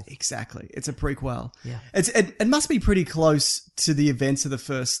prequel. Exactly. It's a prequel. Yeah. It must be pretty close to the events of the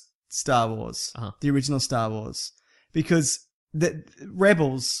first Star Wars, Uh-huh. the original Star Wars, because the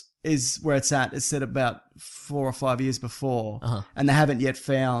Rebels is where it's at. It's set about 4 or 5 years before, Uh-huh. and they haven't yet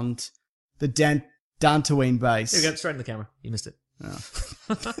found the Dantooine base. Here we go, straight in the camera. You missed it.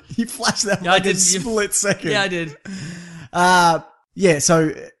 You flashed that Yeah, I like a did. split second. Yeah, I did. Yeah,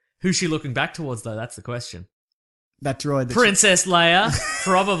 so Who's she looking back towards, though? That's the question. that droid. That Princess Leia,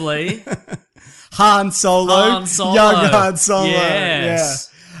 probably. Han Solo. Han Solo. Young Han Solo.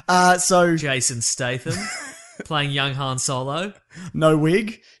 Yes. Yeah. So, Jason Statham, playing young Han Solo. no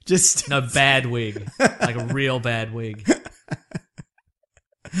wig. Just No, bad wig. Like a real bad wig.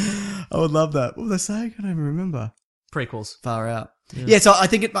 I would love that. What was I saying? I don't even remember. Prequels. Far out. Yeah, so I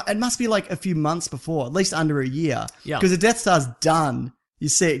think it must be like a few months before, at least under a year. Yeah. Because the Death Star's done. You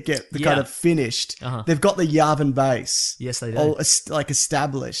see it get the kind Yeah. of finished. Uh-huh. They've got the Yavin base. Yes, they do. All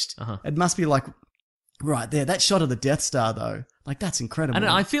established. Uh-huh. It must be like right there. That shot of the Death Star though, like that's incredible. And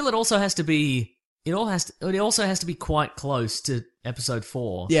I feel it also has to be. It also has to be quite close to Episode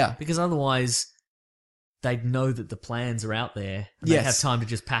 4. Yeah. Because otherwise, they'd know that the plans are out there. And Yes. They have time to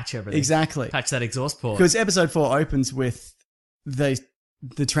just patch everything. Exactly. Patch that exhaust port. Because Episode 4 opens with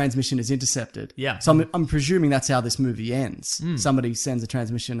the transmission is intercepted. Yeah. So I'm presuming that's how this movie ends. Somebody sends a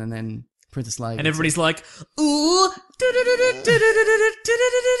transmission and then Princess Leia. And gets everybody's like, ooh,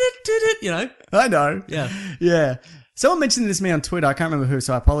 you know? it. I know. Yeah. Yeah. Someone mentioned this to me on Twitter. I can't remember who,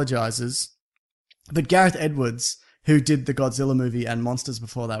 so I apologizes. But Gareth Edwards, who did the Godzilla movie and Monsters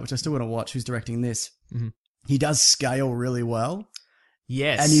before that, which I still want to watch, who's directing this, he does scale really well.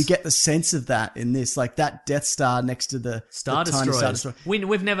 Yes. And you get the sense of that in this, like that Death Star next to the Star the tiny Star Destroyers. Destroyer.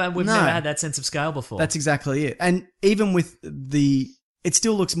 We've never had that sense of scale before. That's exactly it. And even with it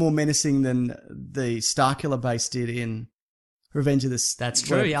still looks more menacing than the Starkiller base did in Revenge of the... That's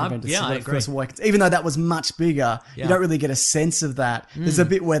true, yeah, I agree. Force Awakens. Even though that was much bigger, Yeah. you don't really get a sense of that. There's a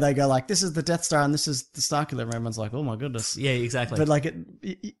bit where they go like, this is the Death Star and this is the Starkiller, and everyone's like, oh my goodness. Yeah, exactly. But like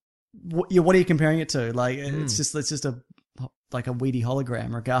what are you comparing it to? Like, it's just a weedy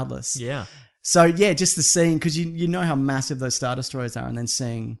hologram, regardless. Yeah. So yeah, just the scene, because you know how massive those Star Destroyers are, and then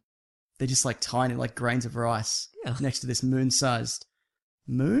seeing they're just like tiny, like grains of rice next to this moon-sized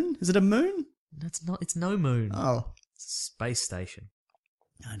moon. Is it a moon? That's not. It's no moon. Oh, It's a space station.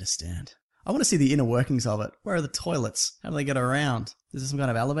 I understand. I want to see the inner workings of it. Where are the toilets? How do they get around? Is there some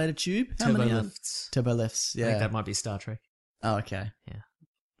kind of elevator tube? How many Turbolifts. Turbolifts, I yeah. think that might be Star Trek. Oh, okay. Yeah.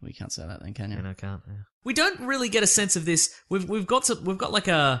 Well, you can't say that then, can you? Yeah, no, can't. Yeah. We don't really get a sense of this. We've got like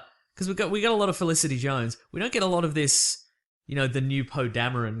a, because we got a lot of Felicity Jones. We don't get a lot of this. You know, the new Poe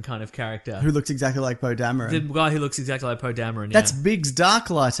Dameron kind of character. Who looks exactly like Poe Dameron. The guy who looks exactly like Poe Dameron. Yeah. That's Biggs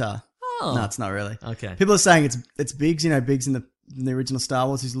Darklighter. Oh. No, it's not really. Okay. People are saying it's Biggs. You know, Biggs in the original Star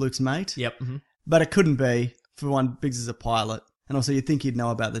Wars, who's Luke's mate. Yep. Mm-hmm. But it couldn't be. For one, Biggs is a pilot, and also you'd think he'd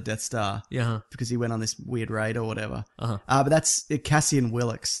know about the Death Star. Yeah. Because he went on this weird raid or whatever. Uh-huh. But that's Cassian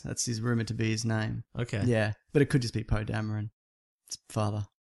Willix. That's his rumored to be his name. Okay. Yeah, but it could just be Poe Dameron. It's father.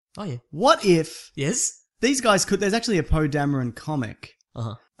 Oh yeah. What if Yes. these guys could? There's actually a Poe Dameron comic.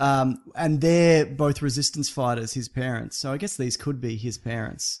 Uh-huh. And they're both resistance fighters, his parents. So I guess these could be his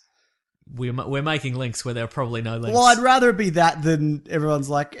parents. We're making links where there are probably no links. Well, I'd rather it be that than everyone's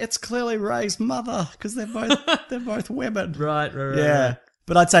like, it's clearly Rey's mother, because they're both women. Right. Yeah. Right.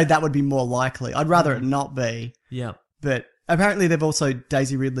 But I'd say that would be more likely. I'd rather it not be. Yeah. But apparently they've also,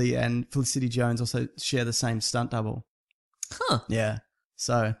 Daisy Ridley and Felicity Jones also share the same stunt double. Huh. Yeah.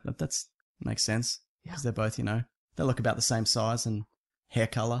 So that makes sense. Because they're both, they look about the same size and hair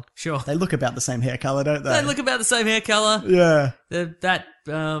color. Sure. They look about the same hair color, don't they? They look about the same hair color. Yeah.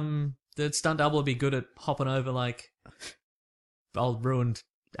 The stunt double would be good at hopping over like old ruined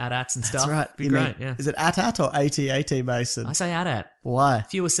AT-ATs and stuff. That's right. Be great. Yeah. Is it AT-AT or AT-AT, Mason? I say AT-AT. Why?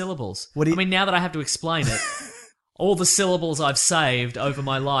 Fewer syllables. What do you- I mean, now that I have to explain it, all the syllables I've saved over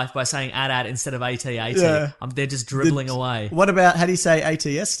my life by saying AT-AT instead of AT-AT, Yeah. they're just dribbling away. What about, how do you say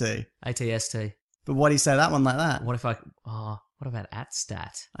AT-ST? AT-ST. But why do you say that one like that? What about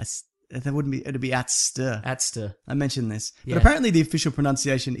AT-STAT? That wouldn't be, it'd be AT-ST. AT-ST. I mentioned this. Yeah. But apparently the official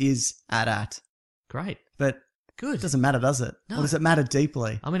pronunciation is AT-AT. Great. But Good. it doesn't matter, does it? No. Or does it matter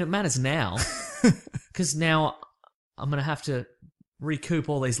deeply? I mean, it matters now. Because now I'm going to have to recoup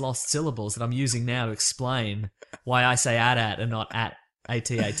all these lost syllables that I'm using now to explain why I say AT-AT and not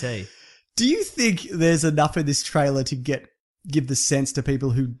AT-AT. Do you think there's enough in this trailer to give the sense to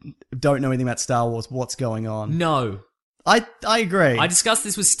people who don't know anything about Star Wars what's going on? No. I agree. I discussed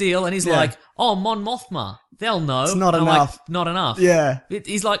this with Steele, and he's Yeah. like, "Oh, Mon Mothma, they'll know." It's not And I'm like, enough. not enough. Yeah.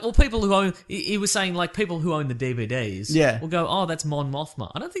 He's like, well, people who own. He was saying like people who own the DVDs. Yeah. Will go, "Oh, that's Mon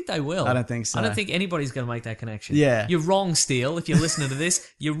Mothma." I don't think they will. I don't think so. I don't think anybody's going to make that connection. Yeah. You're wrong, Steele. If you're listening to this,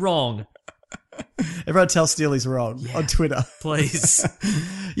 you're wrong. Everyone tell Steele he's wrong on Twitter. Please.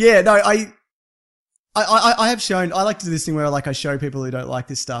 Yeah, no, I have shown, I like to do this thing where like I show people who don't like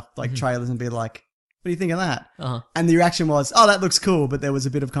this stuff, like trailers, and be like, what do you think of that? Uh-huh. And the reaction was, oh, that looks cool, but there was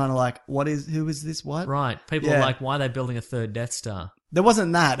a bit of kind of like, who is this, what? Right. People Yeah. are like, why are they building a third Death Star? There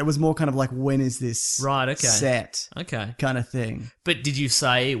wasn't that. It was more kind of like, when is this Right, okay. set Okay. kind of thing. But did you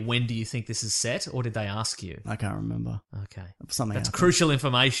say, when do you think this is set, or did they ask you? I can't remember. Okay. Something That's happened. crucial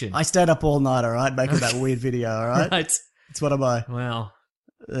information. I stayed up all night, all right, making that weird video, all right? Right. It's what am I? Wow.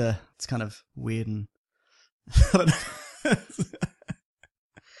 It's kind of weird and... I don't know.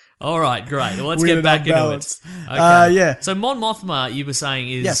 All right, great. Well, let's Weird get and back into it. unbalanced. Okay. Yeah. So Mon Mothma, you were saying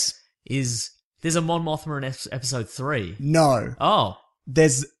Yes. is there's a Mon Mothma in episode 3. No. Oh,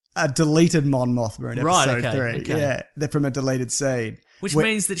 There's a deleted Mon Mothma in episode Right, okay, 3. okay. Yeah, they're from a deleted scene. which Where-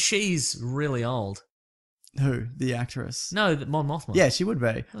 means that she's really old. Who? The actress? No, that Mon Mothma. Yeah, she would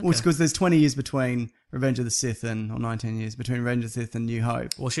be. Well, it's because there's 20 years between Revenge of the Sith or 19 years between Revenge of the Sith and New Hope.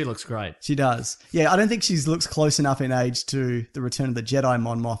 Well, she looks great. She does. Yeah, I don't think she looks close enough in age to the Return of the Jedi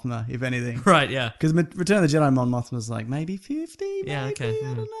Mon Mothma, if anything. Right, yeah. Because Return of the Jedi Mon Mothma's like maybe 50, Yeah, maybe, okay.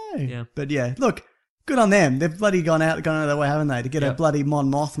 I don't know. Yeah. But yeah, look, good on them. They've bloody gone out of their way, haven't they, to get a Yep. bloody Mon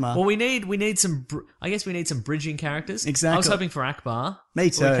Mothma. Well, we need some. I guess we need some bridging characters. Exactly. I was hoping for Akbar. Me but we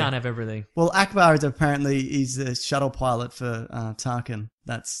too. can't have everything. Well, Akbar is apparently he's the shuttle pilot for Tarkin.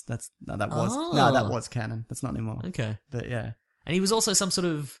 That was canon. That's not anymore. Okay. But yeah, And he was also some sort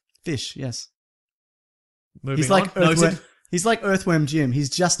of fish. Yes, moving he's like on. Earthworm. Noted. He's like Earthworm Jim. He's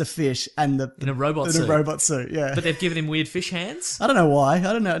just a fish and In a robot in suit. a robot suit. Yeah, But they've given him weird fish hands. I don't know why. I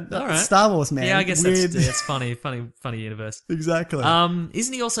don't know. All right. Star Wars, man. Yeah, I guess Weird. that's funny universe. Exactly.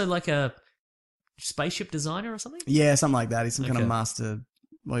 Isn't he also like a spaceship designer or something? Yeah, something like that. He's some kind of Okay. master.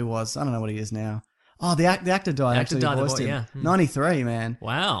 Well, he was. I don't know what he is now. Oh, the actor died. The actor actually, died, the voiced boy, him. yeah. 93, man.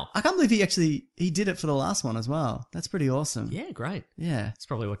 Wow. I can't believe he did it for the last one as well. That's pretty awesome. Yeah, great. Yeah. That's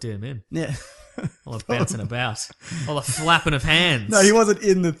probably what did him in. Yeah. All the bouncing about. All the flapping of hands. No, he wasn't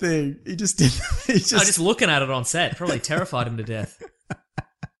in the thing. He just did. Just looking at it on set probably terrified him to death.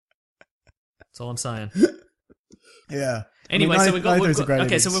 That's all I'm saying. Yeah. Anyway, so we've got great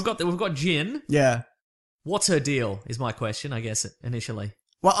we've got Jin. Yeah. What's her deal? Is my question, I guess, initially.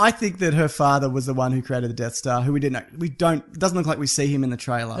 Well, I think that her father was the one who created the Death Star, who it doesn't look like we see him in the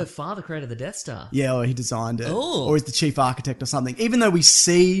trailer. Her father created the Death Star. Yeah, or he designed it. Oh. Or he's the chief architect or something. Even though we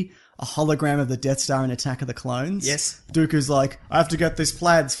see a hologram of the Death Star in Attack of the Clones. Yes. Dooku's like, I have to get these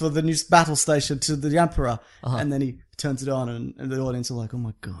plans for the new battle station to the Emperor. And then he turns it on and the audience are like, oh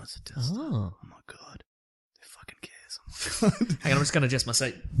my God, it's a Death Star. Oh my God. Who fucking cares? Hang on, I'm just going to adjust my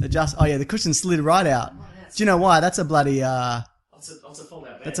seat. Oh yeah, the cushion slid right out. Do you know why? That's a bloody, It's a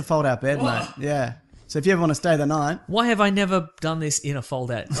fold-out bed. that's a fold-out bed, mate. Yeah. So if you ever want to stay the night... Why have I never done this in a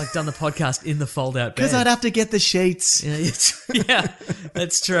fold-out? Like, done the podcast in the fold-out bed? Because I'd have to get the sheets. Yeah,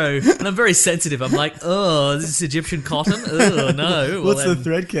 that's true. And I'm very sensitive. I'm like, oh, this is Egyptian cotton? Oh, no. What's the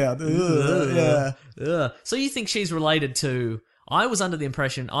thread count? Yeah. Ugh. So you think she's related to... I was under the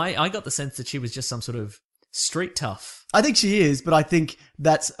impression... I got the sense that she was just some sort of street tough. I think she is, but I think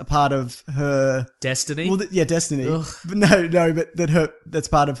that's a part of her... Destiny? Well, destiny. Ugh. But but that's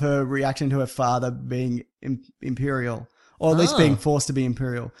part of her reaction to her father being imperial. Or at least being forced to be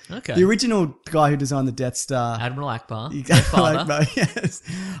imperial. Okay. The original guy who designed the Death Star... Admiral Akbar. You Her can't father. like, no, yes.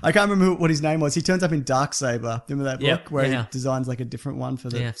 I can't remember what his name was. He turns up in Darksaber. Remember that book Yep, where yeah. he designs like a different one for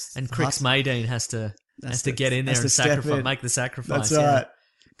the Yeah. And Crix Maydeen has to get in there has and to step in. make the sacrifice. That's right.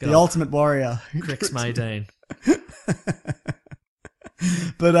 Good The old ultimate warrior. Crix Maydeen.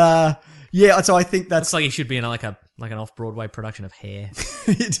 But yeah, so I think Looks that's like he should be in like an off-Broadway production of Hair.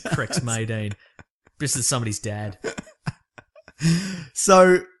 it does. Crix Maydeen. Just as somebody's dad.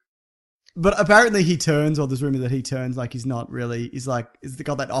 So, but apparently he turns, or there's rumor that he turns like he's not really. He's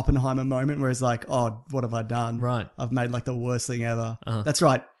got that Oppenheimer moment where he's like, "Oh, what have I done? Right. I've made like the worst thing ever." That's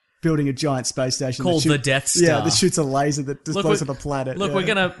right. Building a giant space station Called the Death Star. Yeah, that shoots a laser that just blows up a planet. Look,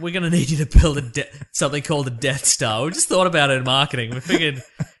 yeah. we're gonna need you to build something called a Death Star. We just thought about it in marketing. We figured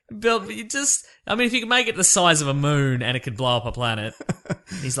if you can make it the size of a moon and it could blow up a planet.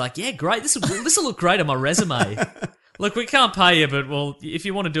 He's like, yeah, great. This will look great on my resume. Look, we can't pay you, but if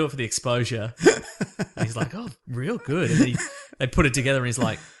you want to do it for the exposure. And he's like, oh, real good. And then they put it together and he's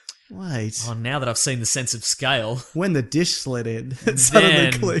like, Wait. oh, now that I've seen the sense of scale. When the dish slid in, it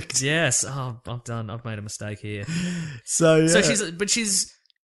suddenly clicked. Yes. Oh, I've made a mistake here. So yeah.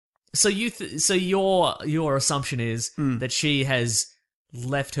 So your assumption is that she has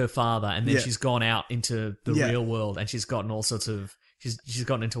left her father and then Yeah. she's gone out into the Yeah. real world and she's gotten she's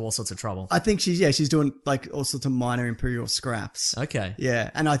gotten into all sorts of trouble. I think she's doing like all sorts of minor imperial scraps. Okay.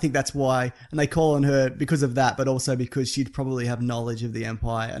 Yeah, and I think that's why, and they call on her because of that, but also because she'd probably have knowledge of the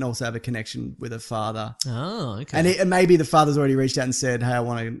Empire and also have a connection with her father. Oh, okay. And maybe the father's already reached out and said, hey, I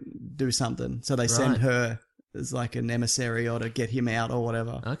want to do something. So they send Right. her as like an emissary or to get him out or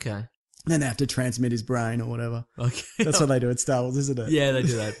whatever. Okay. Then they have to transmit his brain or whatever. Okay. That's what they do at Star Wars, isn't it? Yeah, they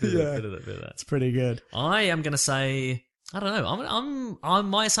do that. Bit Yeah. of that. It's pretty good. I am going to say, I don't know.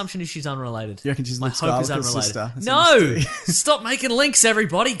 My assumption is she's unrelated. You reckon she's My Luke hope is Skywalker's unrelated. sister? That's a No! mystery. Stop making links,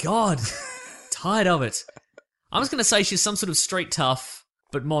 everybody. God. Tired of it. I'm just going to say she's some sort of street tough,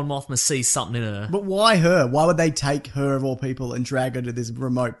 but Mon Mothma sees something in her. But why her? Why would they take her of all people and drag her to this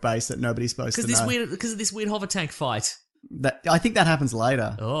remote base that nobody's supposed to know? Because of this weird hover tank fight. I think that happens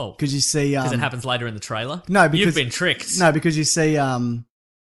later. Oh. Because you see... Because it happens later in the trailer? No, because... You've been tricked. No, because you see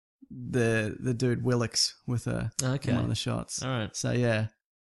the dude Willix with her Okay. in one of the shots. All right. So, yeah.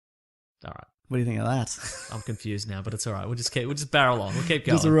 All right. What do you think of that? I'm confused now, but it's all right. We'll just barrel on. We'll keep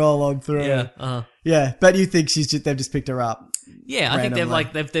going. Just roll on through. Yeah. Yeah, but you think they've just picked her up. Yeah, I think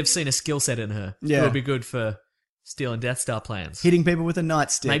randomly. they've seen a skill set in her. Yeah. It would be good for stealing Death Star plans. Hitting people with a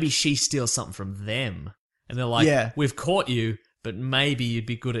nightstick. Maybe she steals something from them. And they're like, Yeah. we've caught you, but maybe you'd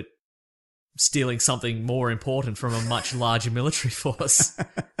be good at stealing something more important from a much larger military force.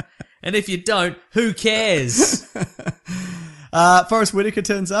 And if you don't, who cares? Forrest Whitaker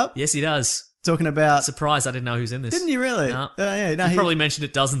turns up Yes, he does. talking about... Surprised I didn't know who's in this. Didn't you really? No. Yeah, no, You've probably mentioned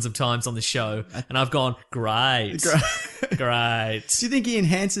it dozens of times on the show, and I've gone, great. Great. Do you think he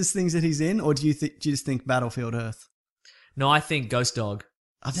enhances things that he's in, or do you just think Battlefield Earth? No, I think Ghost Dog.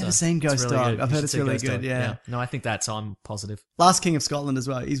 I've never seen it's Ghost really Dog. good. I've You heard should it's see really Ghost good, Dog. yeah. No, I think that's, I'm positive. Last King of Scotland as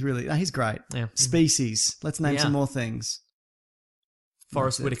well. He's great. Yeah. Species. Let's name Yeah. some more things.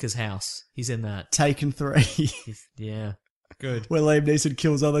 Forrest That's it. Whitaker's house. He's in that. Taken 3. Yeah. Good. where Liam Neeson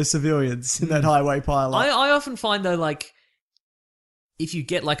kills all those civilians in that highway pilot. I often find though, like, if you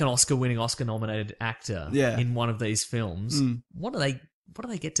get like an Oscar-winning, Oscar-nominated actor in one of these films, what do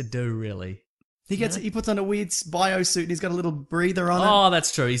they get to do really? He puts on a weird bio suit and he's got a little breather on it. Oh,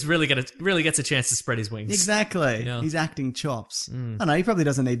 that's true. He's really gets a chance to spread his wings. Exactly. Yeah. He's acting chops. I don't know, he probably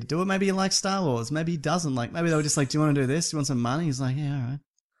doesn't need to do it. Maybe he likes Star Wars. Maybe he doesn't like. Maybe they were just like, do you want to do this? Do you want some money? He's like, yeah, all right.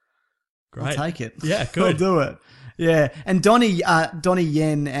 Great. I'll take it. Yeah, good. I'll do it. Yeah. And Donnie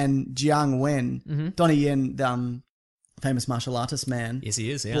Yen and Jiang Wen. Donnie Yen, famous martial artist man. Yes, he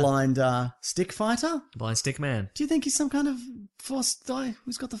is, yeah. Blind stick fighter. Blind stick man. Do you think he's some kind of force guy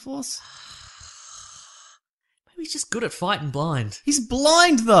who's got the force? Maybe he's just good at fighting blind. He's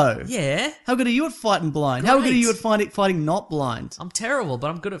blind though. Yeah. How good are you at fighting blind? How good are Great. you at fighting not blind? I'm terrible, but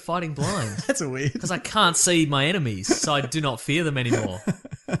I'm good at fighting blind. That's a weird. Because I can't see my enemies, so I do not fear them anymore.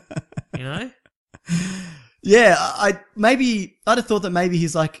 You know? Yeah, I'd have thought that maybe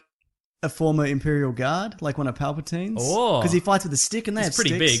he's like a former Imperial Guard, like one of Palpatine's. Oh. Because he fights with a stick and they have It's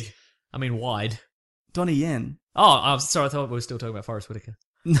pretty sticks. big. I mean, wide. Donnie Yen. Oh, I'm sorry, I thought we were still talking about Forrest Whitaker.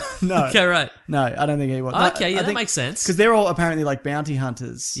 No. Okay, right. No, I don't think he was. Okay, yeah, that makes sense. Because they're all apparently like bounty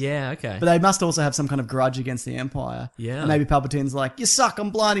hunters. Yeah, okay. But they must also have some kind of grudge against the Empire. Yeah. And maybe Palpatine's like, you suck,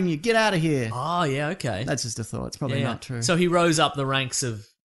 I'm blinding you, get out of here. Oh, yeah, okay. That's just a thought. It's probably Yeah, not true. So he rose up the ranks of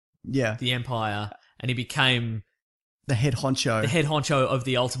yeah. the Empire, and he became The head honcho. the head honcho of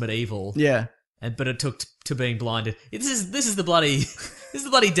the ultimate evil. Yeah. But it took to being blinded. This is the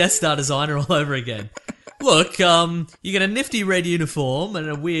bloody Death Star designer all over again. Look, you get a nifty red uniform and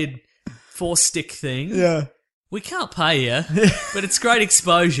a weird force stick thing. Yeah. We can't pay you, but it's great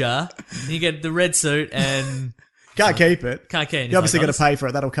exposure. And you get the red suit and Can't keep it. can't care. You're obviously going to pay for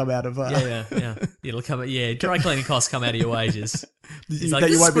it. That'll come out of... Yeah. It'll come. Yeah, dry cleaning costs come out of your wages. He's like, that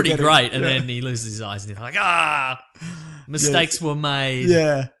you this is won't be pretty getting. great, and Yeah. then he loses his eyes, and he's like, mistakes were made.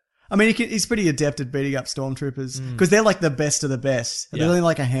 Yeah. I mean, he's pretty adept at beating up stormtroopers because they're like the best of the best. Yeah. There's only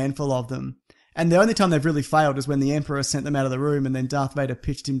like a handful of them. And the only time they've really failed is when the Emperor sent them out of the room and then Darth Vader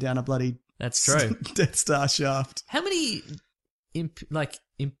pitched him down a bloody That's true. Death Star shaft. How many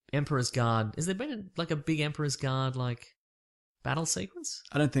Emperor's Guard? Has there been a big Emperor's Guard battle sequence?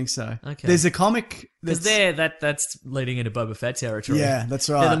 I don't think so. Okay. There's a comic Because that's leading into Boba Fett territory. Yeah, that's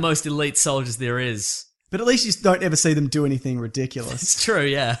right. They're the most elite soldiers there is. But at least you don't ever see them do anything ridiculous. It's true,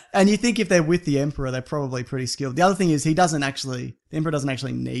 yeah. And you think if they're with the Emperor, they're probably pretty skilled. The other thing is the Emperor doesn't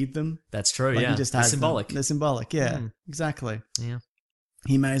actually need them. That's true, Like yeah. he just They're has them. symbolic. They're symbolic, yeah. Exactly. Yeah.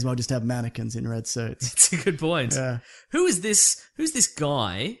 He may as well just have mannequins in red suits. It's a good point. Yeah. Who's this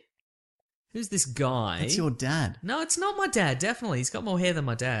guy? Who's this guy? That's your dad. No, it's not my dad, definitely. He's got more hair than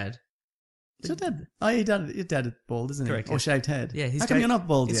my dad. Is your dad? Oh, your dad is bald, isn't he? Correct, Or yeah. shaved head. Yeah, he's How come you're not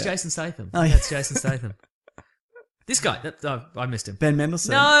bald It's yet? Jason Statham. Oh, Yeah, yeah. it's Jason Statham. This guy, I missed him. Ben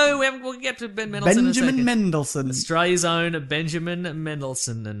Mendelsohn. No, we'll get to Ben Mendelsohn in a Benjamin second. Mendelsohn. Australia's own Benjamin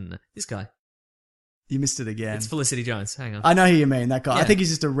Mendelsohn, and this guy. You missed it again. It's Felicity Jones. Hang on. I know who you mean, that guy. I Yeah. think he's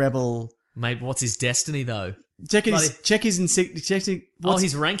just a rebel. Mate, what's his destiny, though? Check His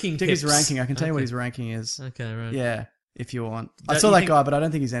ranking Check his pips. ranking. I can tell you what Okay. his ranking is. Okay, right. Yeah, if you want. I Don't saw you that think- guy, but I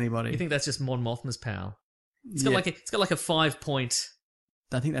don't think he's anybody. You think that's just Mon Mothma's pal? It's got Yeah. it's got like a 5-point.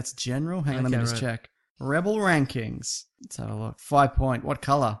 I think that's general. Hang on, let me Okay, just right. check. Rebel rankings. Let's have a look. 5-point. What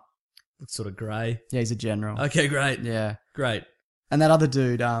color? It's sort of grey. Yeah, he's a general. Okay, great. Yeah. Great. And that other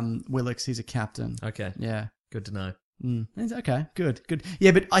dude, Willix, he's a captain. Okay. Yeah. Good to know. It's okay, good.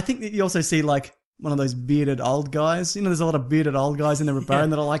 Yeah, but I think that you also see like one of those bearded old guys. You know, there's a lot of bearded old guys in the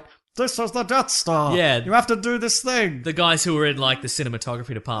rebellion that are like, this is the Death Star. Yeah. You have to do this thing. The guys who were in the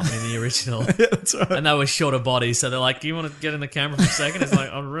cinematography department in the original. Yeah, that's right. And they were shorter bodies, so they're like, do you want to get in the camera for a second? It's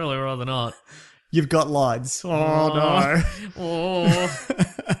like, I'd really rather not. You've got lines. Oh, no. Oh.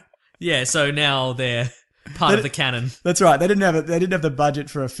 Yeah, so now they're part of the canon. That's right. They didn't have the budget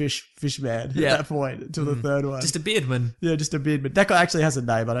for a fish man Yeah. at that point until the third one. Just a beardman. Yeah, just a beard. But that guy actually has a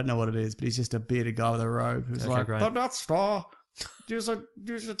name. I don't know what it is, but he's just a bearded guy with a robe who's Okay, like, great. the Death Star. Use a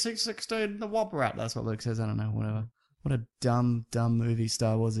T-16, the Whopper Rat. That's what Luke says. I don't know. Whatever. What a dumb movie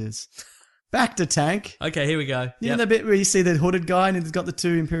Star Wars is. Back to Tank. Okay, here we go. You know Yep. the bit where you see the hooded guy and he's got the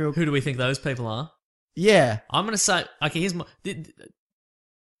two Imperial... Who do we think those people are? Yeah. I'm going to say, okay, here's my...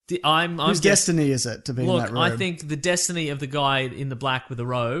 I'm Whose destiny is it to be in Look, that room? I think the destiny of the guy in the black with the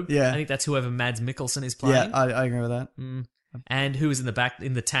robe. Yeah. I think that's whoever Mads Mikkelsen is Yeah, playing. I agree with that. And who is in the back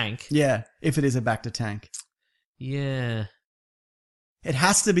in the tank? Yeah, if it is a Back to Tank. Yeah, It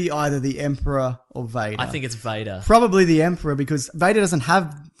has to be either the Emperor or Vader. I think it's Vader. Probably the Emperor because Vader doesn't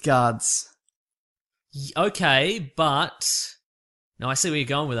have guards. Okay, but no, I see where you're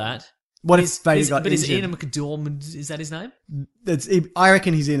going with that. What if Vader got But is injured? Ian McDormand, is that his name? I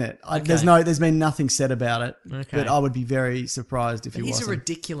reckon he's in it. Okay. There's been nothing said about it. Okay. But I would be very surprised if he He's wasn't. a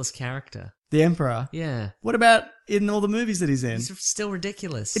ridiculous character. The Emperor. Yeah. What about in all the movies that he's in? He's still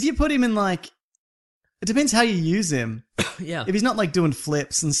ridiculous. If you put him in like, it depends how you use him. Yeah. If he's not like doing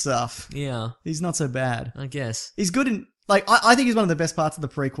flips and stuff, Yeah, he's not so bad. I guess. He's good in like I think he's one of the best parts of the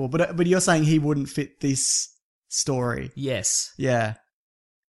prequel. But you're saying he wouldn't fit this story? Yes. Yeah.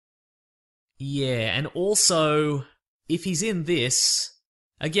 Yeah, and also, if he's in this,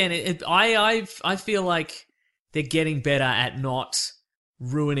 again, I feel like they're getting better at not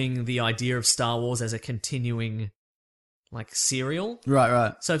ruining the idea of Star Wars as a continuing, like, serial.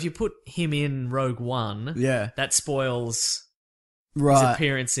 Right. So if you put him in Rogue One, Yeah. that spoils his Right.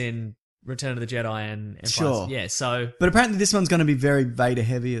 appearance in Return of the Jedi and Empire. Sure. Yeah, so... But apparently this one's going to be very Vader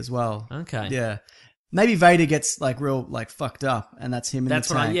heavy as well. Okay. Yeah. Maybe Vader gets like real like fucked up, and that's him in That's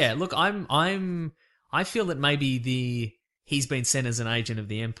the what tank. yeah, look, I feel that maybe he's been sent as an agent of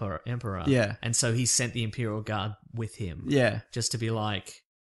the Emperor. Yeah. And so he's sent the Imperial Guard with him. Yeah. Just to be like,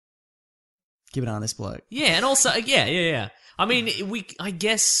 Keep an eye on this bloke. yeah, and also yeah. I mean, I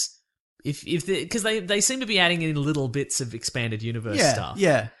guess if because they seem to be adding in little bits of expanded universe Yeah. stuff.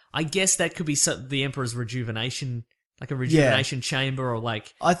 Yeah. I guess that could be the Emperor's rejuvenation, like a rejuvenation chamber, or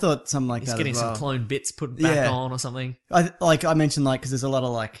like I thought something like he's that getting as well. some clone bits put back Yeah. on or something. I mentioned like because there's a lot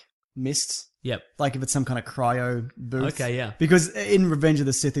of like mist. Yep. Like if it's some kind of cryo booth. Okay, yeah. Because in Revenge of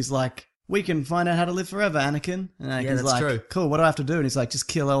the Sith, he's like, we can find out how to live forever, Anakin. And Anakin's Yeah, that's like, true. cool, what do I have to do? And he's like, just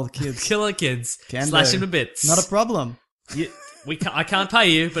kill all the kids. Kill the kids, Can slash do. him to bits. Not a problem. I can't pay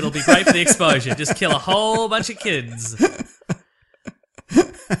you, but it'll be great for the exposure. Just kill a whole bunch of kids.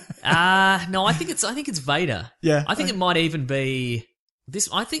 No, I think it's Vader. Yeah. I think it might even be this.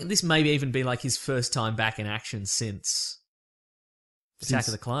 I think this may even be like his first time back in action since Attack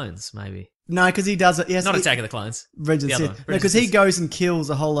of the Clones, maybe. No, because he does it. Yes, Not Attack of the Clones. Revenge of the The other Sith. one. No, because he goes and kills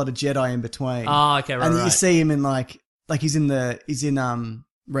a whole lot of Jedi in between. Oh, okay, right, And you right. see him in like he's in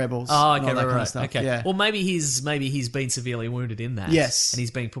Rebels. Oh, and okay, all that right, kind right. of stuff. Okay. Yeah. Well, maybe he's been severely wounded in that. Yes. And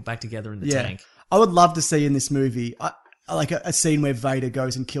he's being put back together in the Yeah. tank. I would love to see in this movie like a scene where Vader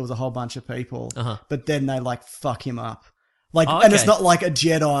goes and kills a whole bunch of people, Uh-huh. but then they like fuck him up. Like, Oh, and it's okay. not like a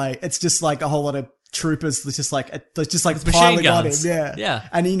Jedi. It's just like a whole lot of troopers. That's just like Machine piling on him. guns. Yeah, Yeah.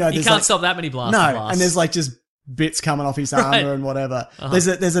 And you know, You there's can't like, stop that many blaster no, blasts. and there's like just bits coming off his armor Right. and whatever. Uh-huh.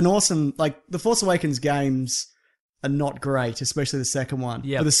 There's an awesome like the Force Awakens games are not great, especially the second one.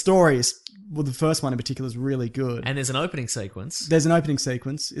 Yep. But the story is the first one in particular is really good. And there's an opening sequence. There's an opening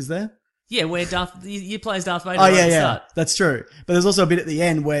sequence, is there? Yeah, where you play as Darth Vader. Oh right yeah, at the yeah, start. that's true. But there's also a bit at the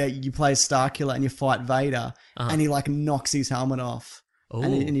end where you play as Starkiller and you fight Vader, and he like knocks his helmet off, Ooh.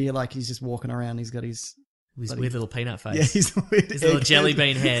 and you're like he's just walking around. He's got his His weird little peanut face. yeah, his weird His little egghead. jelly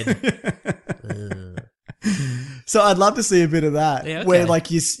bean head. So I'd love to see a bit of that, Yeah, okay. where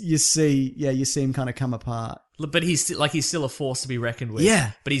like you see him kind of come apart. But he's still a force to be reckoned with.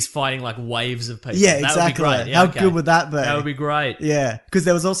 Yeah. But he's fighting like waves of people. Yeah, That exactly. would be great. Yeah, How okay. good would that be? That would be great. Yeah, because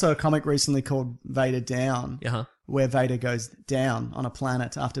there was also a comic recently called Vader Down, Uh-huh. where Vader goes down on a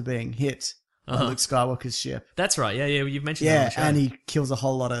planet after being hit by Luke Skywalker's ship. That's right. Yeah, you've mentioned that. Yeah, on the show. and he kills a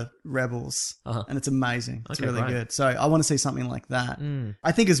whole lot of rebels, Uh-huh. and it's amazing. It's Okay, really great. good. So I want to see something like that.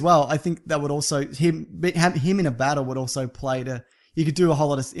 I think as well. I think that would also him in a battle would also play to. You could do a whole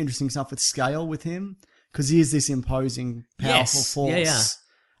lot of interesting stuff with scale with him because he is this imposing, powerful Yes. force. Yeah, yeah.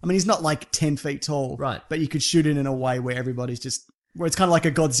 I mean, he's not like 10 feet tall, Right. But you could shoot it in a way where everybody's just. Where it's kind of like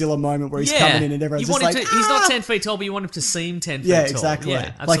a Godzilla moment where he's Yeah. coming in and everyone's You just want like, him to, he's not "Ah!" 10 feet tall, but you want him to seem 10 feet Yeah, tall. exactly. Yeah,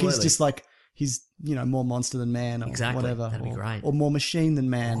 absolutely. Like he's just like he's more monster than man or Exactly. whatever. That'd be or, great. Or more machine than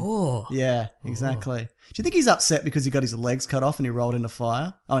man. Oh. Yeah, exactly. Do you think he's upset because he got his legs cut off and he rolled into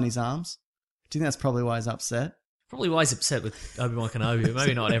fire on his arms? Do you think that's probably why he's upset? Probably why he's upset with Obi-Wan Kenobi, but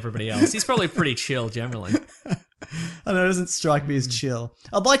maybe not everybody else. He's probably pretty chill generally. I don't know, it doesn't strike me as chill.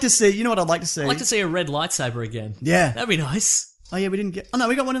 I'd like to see, you know what I'd like to see? I'd like to see a red lightsaber again. Yeah. That'd be nice. Oh yeah, we didn't get, oh no,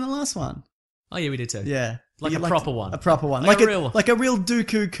 we got one in the last one. Oh, yeah, we did too. Yeah. Like You'd a like proper to- one. A proper one. Like Like, a real- like a real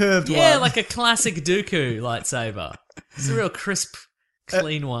Dooku curved one. Yeah, like a classic Dooku lightsaber. It's a real crisp,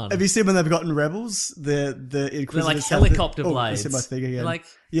 clean one. Have you seen when they've gotten Rebels? The They're Inquisitors like have helicopter the, blades. I see my thing again. Like,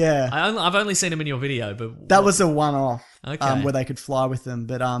 yeah. I've only seen them in your video, but That was a one-off, Okay. where they could fly with them.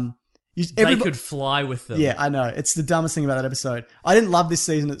 But they could fly with them. Yeah, I know. It's the dumbest thing about that episode. I didn't love this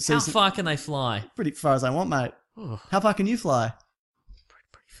season. How far can they fly? Pretty far as I want, mate. Oh, How far can you fly?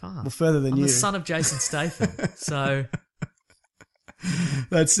 pretty far. Well, further than I'm you. the son of Jason Statham, so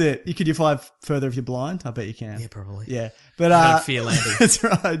That's it. Could you fly further if you're blind? I bet you can. Yeah, probably. Yeah. But Don't fear landing. that's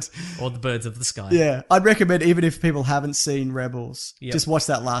right. Or the birds of the sky. Yeah. I'd recommend, even if people haven't seen Rebels, Yep. just watch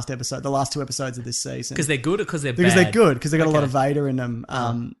that last episode, the last 2 episodes of this season. Because they're good or because they're Because bad? they're good, because they got a lot Okay. of Vader in them,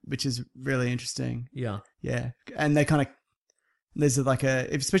 which is really interesting. Yeah. Yeah. And they kind of, there's like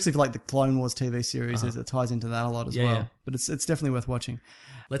especially for like the Clone Wars TV series, it ties into that a lot as Yeah, well. yeah. But it's definitely worth watching.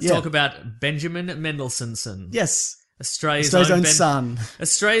 Let's Yeah. talk about Benjamin Mendelsohn. Yes. Australia's Australia's own Ben- son.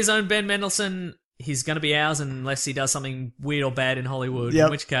 Australia's own Ben Mendelsohn. He's going to be ours unless he does something weird or bad in Hollywood. Yep.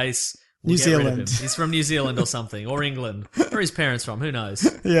 In which case, we'll New get rid of Zealand. him. He's from New Zealand or something, or England, or his parents from. Who knows?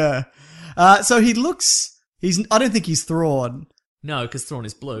 Yeah. So he looks, I don't think he's Thrawn. No, because Thrawn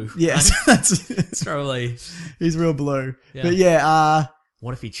is blue. Yes. That's, It's probably. he's real blue. Yeah. But yeah,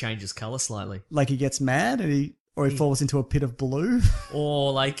 What if he changes color slightly, like he gets mad and he falls into a pit of blue.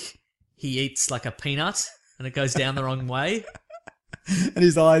 or like he eats like a peanut and it goes down the wrong way? And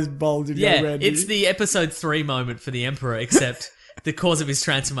his eyes bulge and Yeah, go red. it's the episode 3 moment for the Emperor, except the cause of his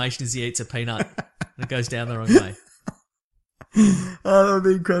transformation is he eats a peanut and it goes down the wrong way. Oh, that would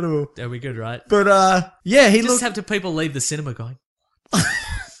be incredible. That'd be good, right? But yeah, he Just looks. have to people leave the cinema going, what?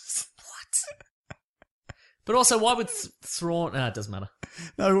 But also, why would Thrawn... it doesn't matter.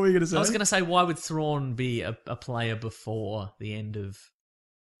 No, what were you going to say? I was going to say, why would Thrawn be a player before the end of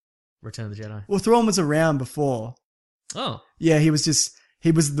Return of the Jedi? Well, Thrawn was around before. Oh. Yeah, he was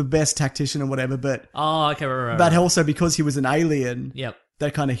the best tactician or whatever, but Oh, okay, right. but also because he was an alien, Yep.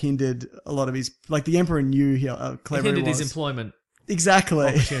 that kind of hindered a lot of his, like the Emperor knew how It clever he hindered was. his employment Exactly.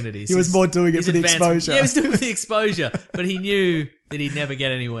 opportunities. He was His- more doing it his for the advancement. exposure. Yeah, he was doing it for the exposure, but he knew that he'd never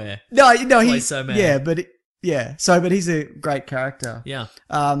get anywhere. No, why he. he's so mad. Yeah, but but he's a great character. Yeah.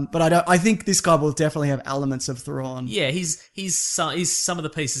 But I think this guy will definitely have elements of Thrawn. Yeah, he's some of the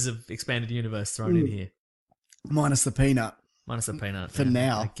pieces of expanded universe thrown in here. Minus the peanut. Minus the peanut. For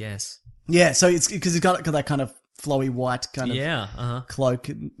now. I guess. Yeah, so it's because he's got that kind of flowy white kind of Yeah, uh-huh. cloak.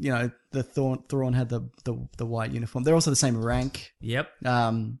 You know, the Thrawn had the white uniform. They're also the same rank. Yep. He's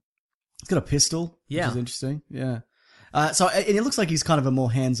got a pistol, Yeah. which is interesting. Yeah. And it looks like he's kind of a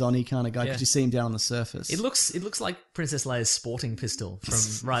more hands-on-y kind of guy because Yeah. you see him down on the surface. It looks like Princess Leia's sporting pistol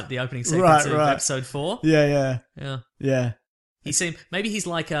from the opening sequence of right. episode 4. Yeah. Yeah. Maybe he's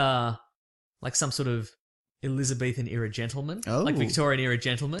like some sort of Elizabethan era gentleman. Oh. Like Victorian era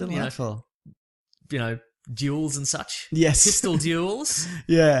gentleman. Delightful. You know, duels and such. Yes. Pistol duels.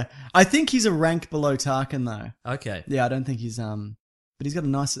 Yeah. I think he's a rank below Tarkin though. Okay. Yeah, I don't think he's but he's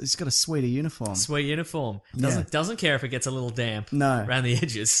got a sweeter uniform. Sweet uniform. Yeah. Doesn't care if it gets a little damp No. around the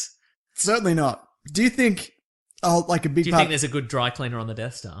edges. Certainly not. Do you think like a big Do you part think there's a good dry cleaner on the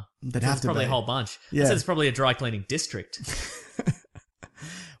Death Star? There'd So have there's to probably be. a whole bunch. Yeah. So there's probably a dry cleaning district.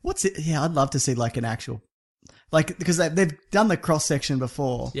 What's it? Yeah, I'd love to see like an actual, like because they've done the cross section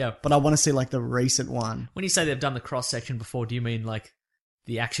before. Yeah. but I want to see like the recent one. When you say they've done the cross section before, do you mean like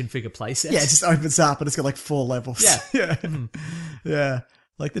the action figure playset? Yeah, it just opens up and it's got like 4 levels. Yeah. yeah, yeah,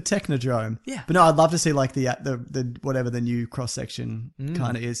 like the Technodrome. Yeah. but no, I'd love to see like the whatever the new cross section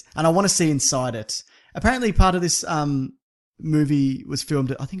kind of is, and I want to see inside it. Apparently, part of this movie was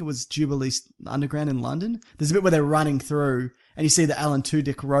filmed at, I think it was Jubilee Underground in London. There's a bit where they're running through and you see the Alan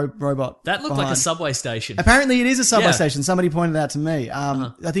Tudyk robot. That looked like a behind. subway station. Apparently, it is a subway Yeah. station. Somebody pointed out to me.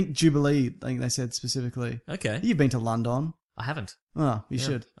 I think Jubilee. I think they said specifically. Okay. You've been to London. I haven't. Oh, you Yeah.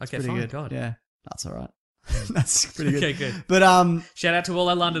 should. It's Okay, pretty fine, good. God. Yeah, that's all right. That's pretty good. Okay, good. But Shout out to all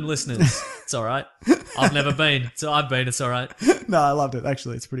our London listeners. It's all right. I've never been. So I've been. It's all right. no, I loved it.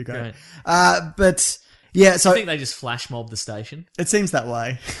 Actually, it's pretty great. Great. But yeah, so I think they just flash mob the station. it seems that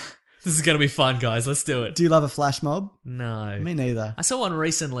way. This is going to be fun, guys. Let's do it. Do you love a flash mob? No. Me neither. I saw one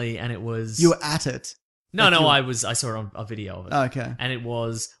recently and it was... You were at it. No, like no, you- I saw it on a video of it. Oh, okay. And it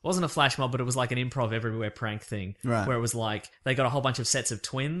wasn't a flash mob, but it was like an improv everywhere prank thing. Right. Where it was like, they got a whole bunch of sets of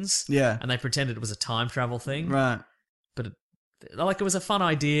twins. Yeah. And they pretended it was a time travel thing. Right. But it was a fun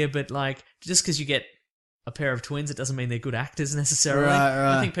idea, but like, just because you get a pair of twins, it doesn't mean they're good actors necessarily.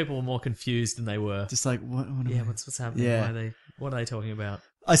 Right. I think people were more confused than they were. Just like what? Yeah, what's happening? Yeah. What are they talking about?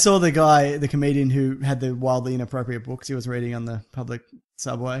 I saw the comedian who had the wildly inappropriate books he was reading on the public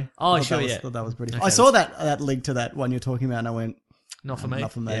subway. Oh, I thought sure, that was, yeah. thought that was pretty. Okay, I saw that link to that one you're talking about, and I went, Not for me.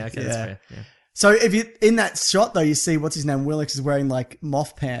 Not for me. Yeah, okay, Yeah. that's fair. Yeah. So if you in that shot though, you see what's his name, Willicks is wearing like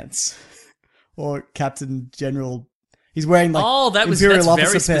moth pants, or Captain General. He's wearing like That's Imperial very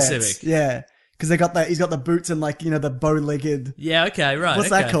officer pants. specific. Yeah, because he's got the boots and like the bow-legged. Yeah, okay, right.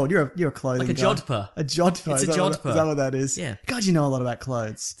 What's okay. that called? You're a clothing Like a guy. jodhpur. A jodhpur. It's Is a that what- jodhpur. Is that what that is? Yeah. God, you know a lot about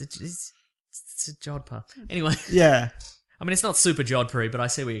clothes. It's a jodhpur. Anyway, Yeah. I mean, it's not super Jodhpuri, but I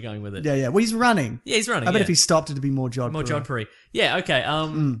see where you're going with it. Yeah. Well, he's running. Yeah, he's running. I bet yeah. if he stopped, it'd be more Jodhpuri. More Jodhpuri. Yeah, okay.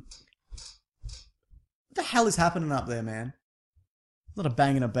 What the hell is happening up there, man? A lot of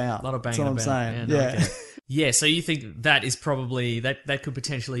banging about. A lot of banging That's all I'm about. saying. Yeah, no, Yeah. okay. Yeah, so you think that is probably... That could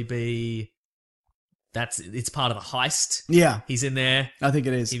potentially be... It's part of the heist. Yeah. He's in there. I think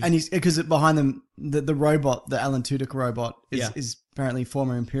it is. And he's because behind them, the robot, the Alan Tudyk robot, Yeah. is apparently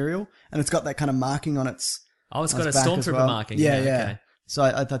former Imperial, and it's got that kind of marking on its. Oh, it's on got a its back as stormtrooper well. marking. Yeah. Okay. So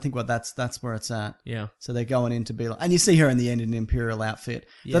I think that's where it's at. Yeah. So they're going in to be like, and you see her in the end in an Imperial outfit.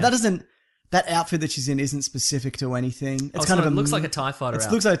 Yeah. But that outfit that she's in isn't specific to anything. It's It looks like a TIE fighter It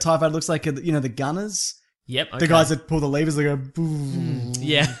out. looks like a TIE fighter. It looks like the gunners, Yep. Okay. the guys that pull the levers. They go, boom.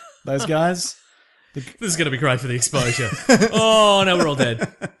 Yeah. Those guys. This is going to be great for the exposure. Oh, no, we're all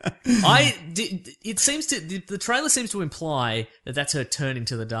dead. It seems to... The trailer seems to imply that that's her turning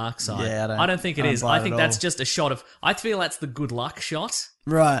to the dark side. Yeah, I don't think it is. buy I it think at that's all. just a shot of... I feel that's the good luck shot.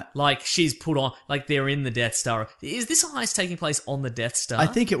 Right. Like, she's put on... Like, they're in the Death Star. Is this heist taking place on the Death Star? I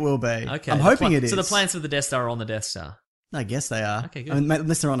think it will be. Okay. I'm hoping it is. So the plans for the Death Star are on the Death Star. I guess they are. Okay, good. I mean,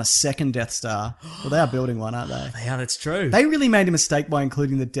 unless they're on a second Death Star. Well, they are building one, aren't they? Yeah, that's true. They really made a mistake by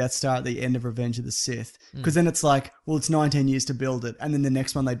including the Death Star at the end of Revenge of the Sith. Because then it's like, well, it's 19 years to build it. And then the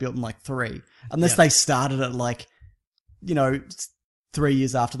next one they built in like 3. Unless they started it like, 3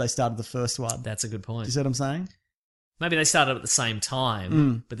 years after they started the first one. That's a good Do point. you see what I'm saying? Maybe they started at the same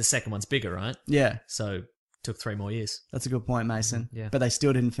time, but the second one's bigger, right? Yeah. So, took 3 more years. That's a good point, Mason. Yeah. But they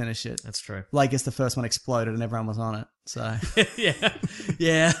still didn't finish it. That's true. Well, I guess the first one exploded and everyone was on it. So. Yeah.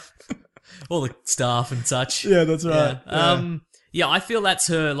 Yeah. All the staff and such. Yeah, that's right. Yeah, I feel that's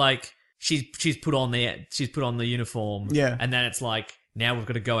her, like, she's put on the uniform. Yeah. And then it's like, now we've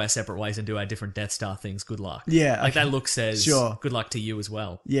got to go our separate ways and do our different Death Star things. Good luck. Yeah, Like, okay. that look says, Sure. good luck to you as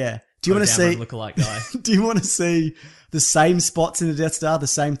well. Yeah. Do you want to Poe see... Dameron lookalike guy. Do you want to see the same spots in the Death Star, the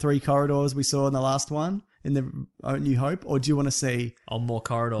same 3 corridors we saw in the last one, in the New Hope? Or do you want to see More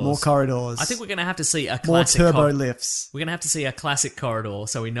corridors. more corridors? I think we're going to have to see a more classic... turbo lifts. We're going to have to see a classic corridor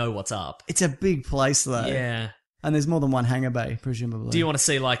so we know what's up. It's a big place, though. Yeah. And there's more than one hangar bay, presumably. Do you want to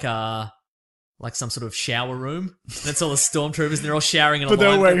see like some sort of shower room? That's all the stormtroopers and they're all showering in a But they're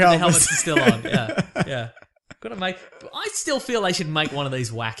line, wearing but the helmets. helmets are still on. Yeah, yeah. I still feel they should make one of these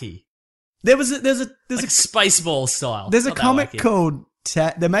wacky, There's like a Spaceball style. there's a Not that comic wacky. called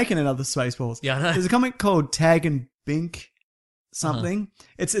they're making another Spaceballs. Yeah, I know. There's a comic called Tag and Bink something.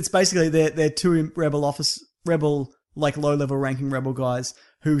 It's basically they're 2 rebel like low level ranking rebel guys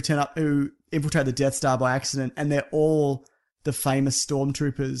who infiltrate the Death Star by accident, and they're all the famous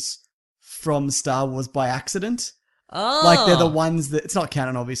stormtroopers from Star Wars by accident. Oh. Like they're the ones that it's not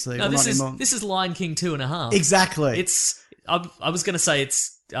canon, obviously. No, Well, this not is anymore. this is Lion King 2.5. Exactly. It's I was gonna say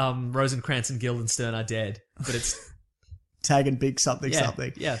it's Rosencrantz and Guildenstern are dead, but it's Tag and Bink something.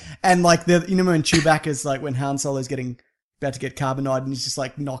 yeah. And like when Chewbacca's like when Han Solo's about to get carbonite and he's just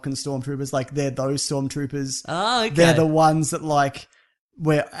like knocking stormtroopers, like they're those stormtroopers. Oh, okay. They're the ones that like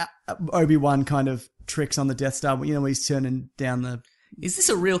where Obi-Wan kind of tricks on the Death Star. When he's turning down the. Is this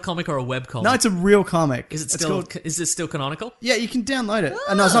a real comic or a web comic? No, it's a real comic. Is it It's still called- is it still canonical? Yeah, you can download it.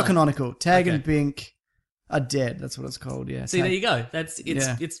 No, it's not canonical. Tag and Okay. Bink are dead. That's what it's called. Yeah. See, there you go.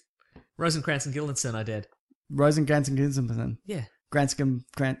 It's Rosencrantz and Guildenstern are dead. Rosencrantz and Guildenstern. Yeah. Bryan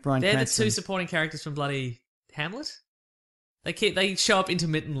They're Cranston. the 2 supporting characters from bloody Hamlet. They show up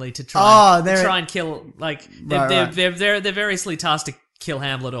intermittently to try and kill like they're variously tasked to kill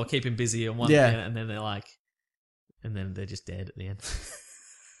Hamlet or keep him busy and and then they're just dead at the end.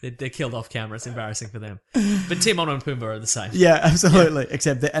 They're killed off camera. It's embarrassing for them. But Timon and Pumbaa are the same. Yeah, absolutely.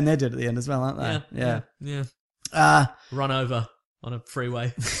 Except they're dead at the end as well, aren't they? Yeah. Run over on a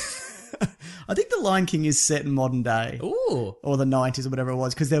freeway. I think The Lion King is set in modern day. Ooh. Or the 90s or whatever it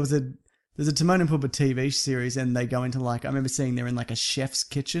was, because there's a Timon and Pumbaa TV series, and they go into like I remember seeing they're in like a chef's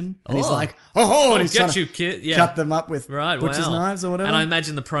kitchen, and he's like, and he's get trying you, to kid. Yeah. cut them up with Right, butcher's wow. knives or whatever. And I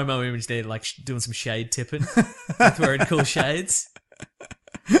imagine the promo image there, like doing some shade tipping, with wearing cool shades.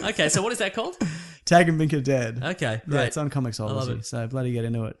 Okay, so what is that called? Tag and Bink are dead. Okay, Yeah, great. it's on Comixology, it. so bloody get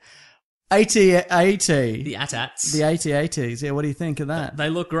into it. AT-AT. The AT-ATs. The AT-ATs. Yeah, what do you think of that? They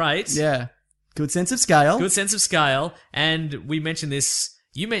look great. Yeah. Good sense of scale. Good sense of scale. And we mentioned this.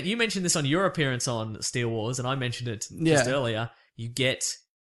 You mentioned this on your appearance on Steel Wars, and I mentioned it just earlier. You get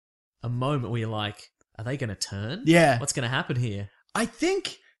a moment where you're like, are they going to turn? Yeah. What's going to happen here? I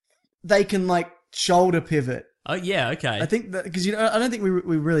think they can like shoulder pivot. Oh, yeah, okay. I think that because I don't think we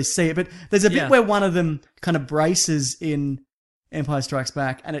really see it, but there's a bit Yeah. where one of them kind of braces in Empire Strikes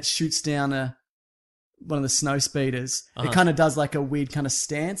Back, and it shoots down one of the snow speeders. It kind of does like a weird kind of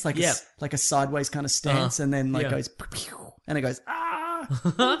stance, like Yeah. like a sideways kind of stance, and then like Yeah. goes. Pew. and it goes,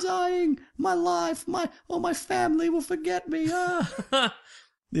 I'm dying, my life, my family will forget me.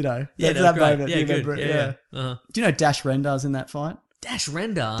 You know, Yeah, that's no, that great. moment. Yeah, You good. remember it? Yeah. Uh-huh. Do you know Dash Rendar's in that fight? Dash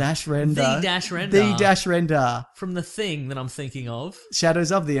Rendar. Dash Rendar. The Dash Rendar. The Dash Rendar. From the thing that I'm thinking of.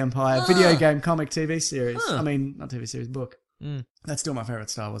 Shadows of the Empire, video game, comic, TV series. Huh. I mean, not TV series, book. Mm. That's still my favorite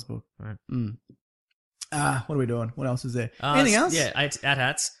Star Wars book. Right. What are we doing? What else is there? Uh, Anything else? Yeah, at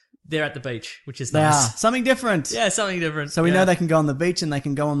Hats. They're at the beach, which is They nice. are. Something different. Yeah, something different. So we Yeah. know they can go on the beach and they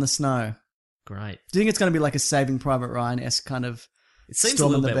can go on the snow. Great. Do you think it's going to be like a Saving Private Ryan-esque kind of It seems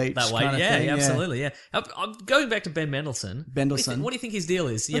Storm a on little the bit beach that way. kind of Yeah, thing, yeah, yeah. absolutely. Yeah. I'm going back to Ben Mendelsohn. Bendelson. What do you think his deal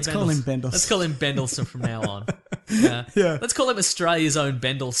is? Let's call him Bendelson. Let's call him Bendelson from now on. Yeah. Yeah. Let's call him Australia's own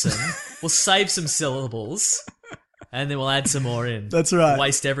Bendelson. We'll save some syllables, and then we'll add some more in. That's right.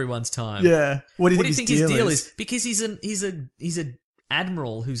 Waste everyone's time. Yeah. What do you What do think, you think his deal is? Because he's a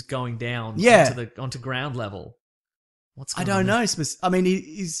admiral who's going down Yeah. onto ground level. What's I going on don't there? know. I mean,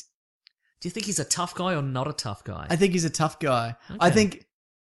 he's. Do you think he's a tough guy or not a tough guy? I think he's a tough guy. I Okay. think.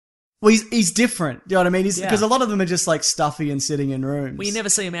 Well, he's different. You know what I mean? Because Yeah. a lot of them are just like stuffy and sitting in rooms. Well, you never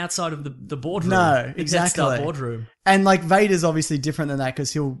see him outside of the boardroom. No, The Death exactly. Star boardroom. And like Vader's obviously different than that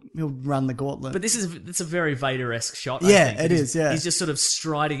because he'll run the gauntlet. But it's a very Vader-esque shot. Yeah, I think. it is, yeah. He's just sort of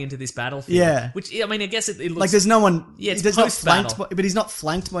striding into this battlefield. Yeah. Which, I mean, I guess it looks... like there's no one. Yeah, it's there's not post-battle. flanked, but he's not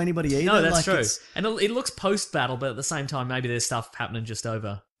flanked by anybody either. No, that's Like, true. it's- And it looks post-battle, but at the same time, maybe there's stuff happening just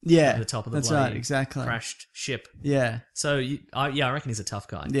over Yeah, the top of the that's bloody right. Exactly. crashed ship. Yeah, So, I reckon he's a tough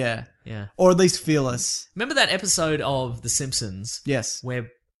guy. yeah, Yeah. or at least fearless. Remember that episode of The Simpsons Yes. where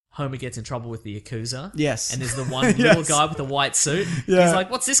Homer gets in trouble with the Yakuza? Yes. And there's the one Yes. little guy with the white suit. Yeah. He's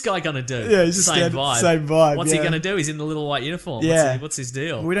like, what's this guy going to do? Yeah, he's just same standing- vibe. same vibe, What's he yeah. going to do? He's in the little white uniform. Yeah. What's his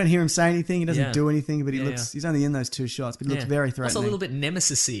deal? We don't hear him say anything. He doesn't Yeah. do anything, but he Yeah, looks. He's only in those two shots, but he looks very threatening. Also a little bit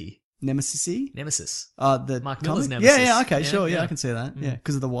Nemesis-y. Nemesis-y? Nemesis. The Mark Miller's comic? Nemesis. Yeah, okay, Yeah, sure, yeah, yeah. I can see that. Yeah,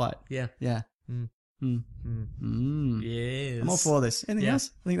 because of the white. Yeah. Yeah. Yes. I'm all for this. Anything Yeah.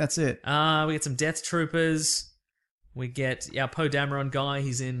 else? I think that's it. We get some Death Troopers. We get Poe Dameron guy.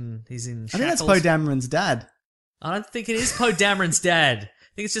 He's in I think that's shackles. Poe Dameron's dad. I don't think it is Poe Dameron's dad.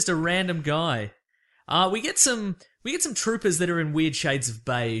 I think it's just a random guy. We get some troopers that are in weird shades of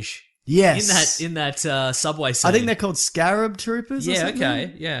beige. Yes. In that subway scene. I think they're called Scarab Troopers. Or Yeah. something.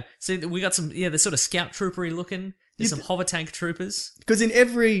 Okay. Yeah. So we got some. They're sort of scout troopery looking. There's some hover tank troopers. Because in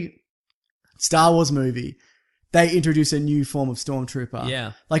every Star Wars movie, they introduce a new form of stormtrooper.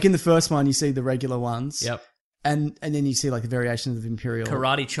 Yeah. Like in the first one, you see the regular ones. Yep. And then you see like the variations of Imperial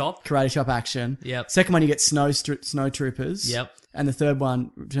Karate chop. Karate Chop action. Yep. Second one, you get snow troopers. Yep. And the third one,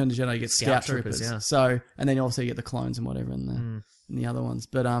 Return of the Jedi, you get scout Troopers, troopers. yeah. So, and then you also get the clones and whatever in the other ones.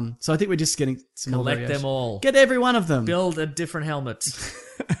 But so I think we're just getting some more Collect variation. them all. Get every one of them. Build a different helmet.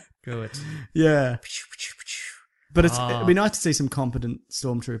 Good. Yeah. But it'd be nice to see some competent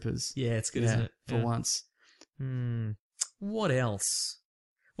stormtroopers. Yeah, it's good, Yeah, isn't it? for Yeah. once. What else?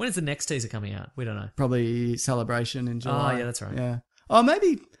 When is the next teaser coming out? We don't know. Probably Celebration in July. Oh, yeah, that's right. Yeah. Oh,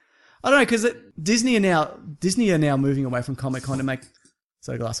 maybe. I don't know, because Disney are now moving away from Comic-Con to make...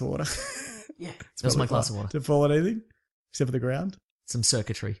 So, a glass of water. Yeah. That's my glass of water. Did it fall on anything? Except for the ground? Some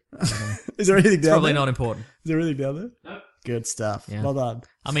circuitry. Is there anything down Probably there? not important. Is there anything down there? No. Good stuff. Yeah. Well done.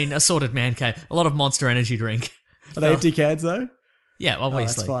 I mean, assorted man cave. A lot of Monster Energy drink. Are they empty cans, though? Yeah, Oh,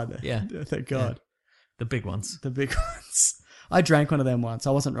 obviously. that's fine then. Yeah. Thank God. The big ones. The big ones. I drank one of them once.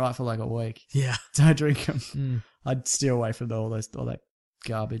 I wasn't right for like a week. Yeah. Don't drink them. Mm. I'd steer away from all that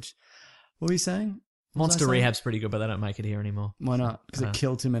garbage. What were you saying? What was Monster I saying? Rehab's pretty good, but they don't make it here anymore. Why not? Because it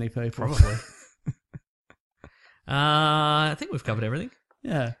killed too many people. Probably. I think we've covered everything.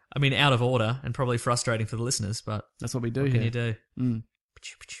 Yeah. I mean, out of order and probably frustrating for the listeners, but That's what we do what here. can you do?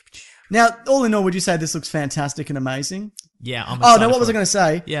 Now, all in all, would you say this looks fantastic and amazing? Yeah, I'm Oh, no, excited what was for I going to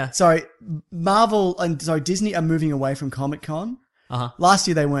say? Yeah. Sorry, Disney are moving away from Comic-Con. Uh-huh. Last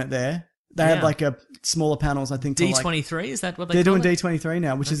year they weren't there. They had Yeah. like a smaller panels, I think. for, like- D23, is that what They're call doing it? D23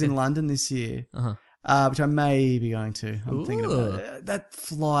 now, which is in London this year. Uh-huh. Which I may be going to. I'm thinking about Ooh. it. That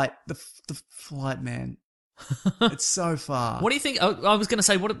flight, the flight, man. It's so far. What do you think? Oh, I was going to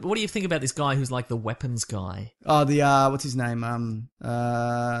say, what do you think about this guy who's like the weapons guy? Oh, what's his name?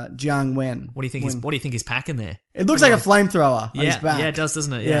 Jiang Wen. What do you think? What do you think he's packing there? It looks like a flamethrower on Yeah, his back. yeah, it does,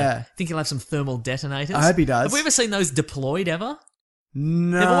 doesn't it? Yeah. Think he'll have some thermal detonators. I hope he does. Have we ever seen those deployed ever?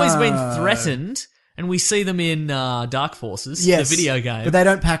 No. They've always been threatened, and we see them in Dark Forces, Yes. the video game. But they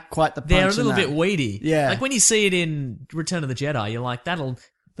don't pack quite the punch. They're a in little that. bit weedy. Yeah. Like when you see it in Return of the Jedi, you're like, that'll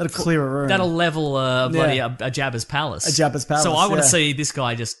clear a room. That'll level bloody Yeah. a Jabba's palace. A Jabba's palace, So I want to yeah. see this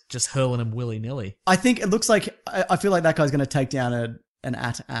guy just hurling him willy nilly. I think it looks like I feel like that guy's going to take down an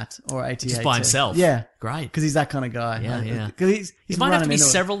AT-AT or AT-AT. Just by himself. Yeah. Great. Because he's that kind of guy. Yeah, yeah. 'Cause he's It might have to running be into it.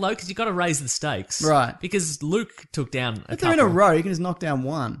 several, though, because you've got to raise the stakes. Right. Because Luke took down a If they're couple. in a row, you can just knock down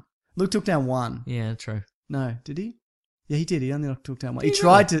one. Luke took down one. Yeah, true. No, did he? Yeah, he did. He only took down one. Did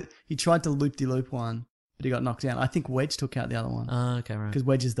He he tried to loop-de-loop one, but he got knocked down. I think Wedge took out the other one Okay, right. because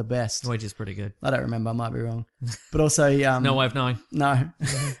Wedge is the best. Wedge is pretty good. I don't remember. I might be wrong. But also, he, No way of knowing. no.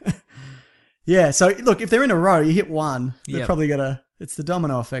 Yeah. So look, if they're in a row, you hit one. They're Yep. probably gonna. It's the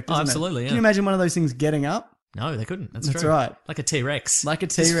domino effect. Oh, Isn't absolutely, It? yeah. Can you imagine one of those things getting up? No, they couldn't. That's That's true. right. Like a T-Rex. Like a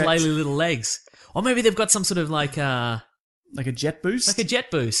Just T-Rex. flaily little legs. Or maybe they've got some sort of like a Like a jet boost. jet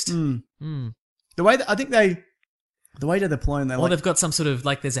boost. Mm. Mm. The way that, I think the way they're deploying, they're Or like, they've got some sort of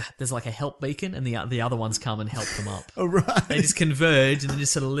like there's like a help beacon, and the other ones come and help them up. oh right. They just converge and then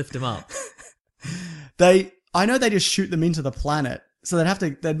just sort of lift them up. I know they just shoot them into the planet, so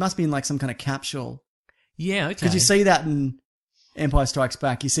they must be in like some kind of capsule. Yeah, okay. Because you see that in Empire Strikes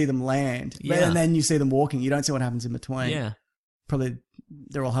Back, you see them land, Yeah. and then you see them walking. You don't see what happens in between. Yeah, Probably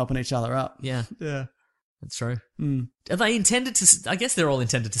they're all helping each other up. yeah, Yeah. that's true. Mm. Are they intended to? I guess they're all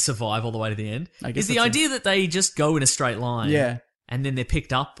intended to survive all the way to the end. I guess Is the that's idea that they just go in a straight line? Yeah. and then they're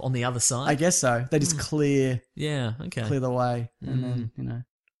picked up on the other side. I guess so. They just clear Yeah. Okay. the way, and then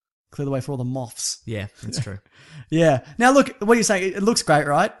clear the way for all the moths. Yeah, that's true. Yeah. Now look, what are you saying? It looks great,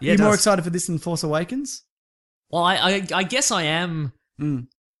 right? Yeah, it You're more does. excited for this than Force Awakens? Well, I guess I am Mm.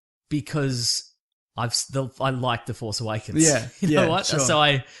 because I like The Force Awakens. Yeah, you know yeah, what? sure.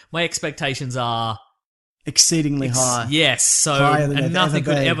 So my expectations are Exceedingly high. Yes, so Higher than they've and nothing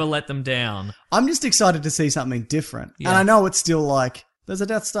ever could been. ever let them down. I'm just excited to see something different. Yeah. And I know it's still like, there's a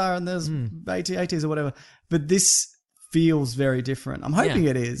Death Star and there's Mm. AT-ATs or whatever, but this feels very different. I'm hoping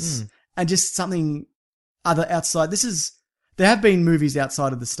Yeah. it is. Mm. And just something other outside. There have been movies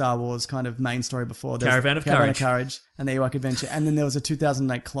outside of the Star Wars kind of main story before. There's Caravan of Courage and the Ewok Adventure. And then there was a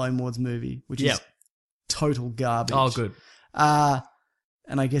 2008 Clone Wars movie, which Yep. is total garbage. Oh, good.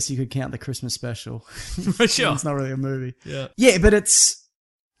 And I guess you could count the Christmas special. For sure. It's not really a movie. Yeah. Yeah, but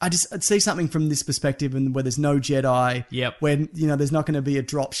I'd see something from this perspective, and where there's no Jedi. Yep. When there's not going to be a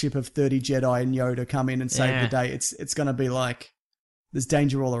drop ship of 30 Jedi and Yoda come in and save Yeah. the day. It's going to be like there's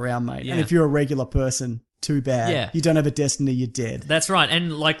danger all around, mate. Yeah. And if you're a regular person, too bad. Yeah. You don't have a destiny. You're dead. That's right.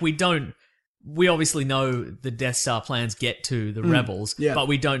 And like we obviously know the Death Star plans get to the rebels, yeah. but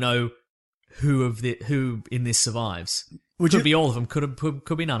we don't know who in this survives. Would Could you- be all of them. Could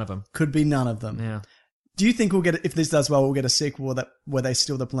be none of them. Could be none of them. Yeah. Do you think if this does well, we'll get a sequel where they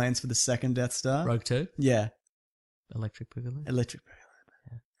steal the plans for the second Death Star? Rogue 2, Yeah, Electric Boogaloo. Electric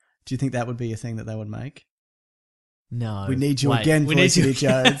Boogaloo. Do you think that would be a thing that they would make? No. We need you Wait, again, we need Felicity you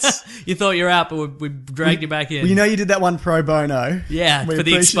again. Jones. You thought you were out, but we dragged you back in. Well, you did that one pro bono. Yeah, We for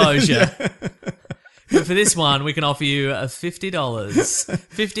the appreciate- exposure. Yeah. But for this one, we can offer you $50.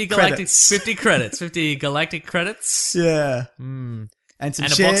 50 galactic, Credits. 50 credits, 50 galactic credits, Yeah. Mm. And some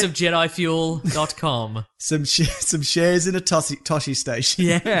and a box of JediFuel.com. some shares in a Toshi Station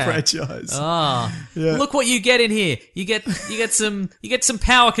Yeah. franchise. Ah, Yeah. look what you get in here. You get some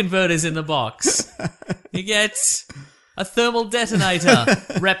power converters in the box. You get a thermal detonator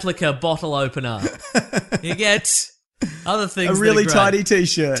replica bottle opener. You get other things. A that really are great. tiny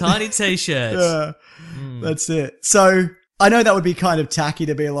T-shirt. tiny t-shirt. Yeah. That's it. So I know that would be kind of tacky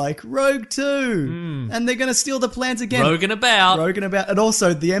to be like Rogue 2, and they're going to steal the plans again. Rogue and about. Rogue and about, and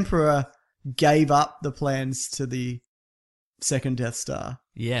also the Emperor gave up the plans to the second Death Star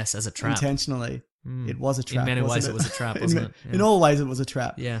Yes, as a trap. intentionally. It was a trap. In many ways, wasn't it was a trap, wasn't it? Yeah. In all ways, it was a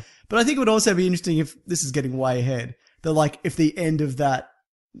trap. Yeah. But I think it would also be interesting if this is getting way ahead. That like if the end of that,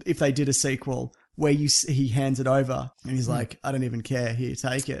 if they did a sequel where he hands it over and he's like, I don't even care. Here,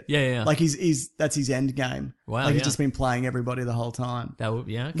 take it. Yeah, yeah. Like that's his end game. Wow, Like he's yeah. just been playing everybody the whole time. That would,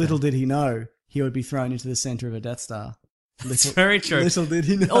 yeah. Okay. Little did he know he would be thrown into the center of a Death Star. It's very true. Little did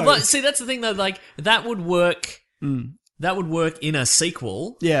he know. Although, see, that's the thing though. Like that would work. That would work in a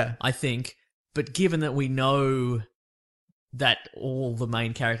sequel. Yeah. I think. But given that we know that all the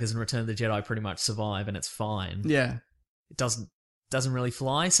main characters in Return of the Jedi pretty much survive and it's fine, Yeah. it doesn't really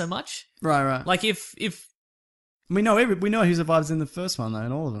fly so much. Right. Like if We know who survives in the first one though,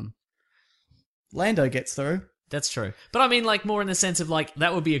 in all of them. Lando gets through. that's true, but I mean, like more in the sense of like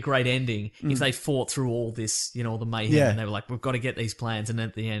that would be a great ending if they fought through all this, all the mayhem, Yeah. and they were like, we've got to get these plans, and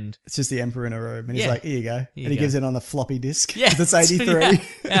at the end, It's just the Emperor in a room, and he's Yeah. like, "Here you go," Here you and he go. gives it on the floppy disk. yeah, it's 83.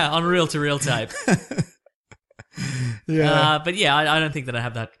 yeah, on reel-to-reel tape. Yeah. But yeah, I don't think that I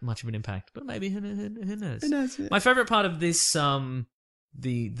have that much of an impact. But maybe who knows? Who knows, yeah. My favorite part of this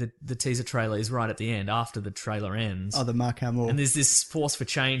the teaser trailer is right at the end after the trailer ends. Oh, the Mark Hamill. And there's this Force for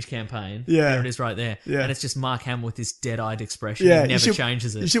Change campaign. Yeah. There it is right there. Yeah. And it's just Mark Hamill with this dead-eyed expression. Yeah, He you never should-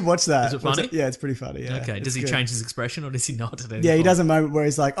 changes it. You should watch that. Is it funny? Yeah, it's pretty funny. Yeah. Okay. It's Does he good. change his expression or does he not at any Yeah, he point? does a moment where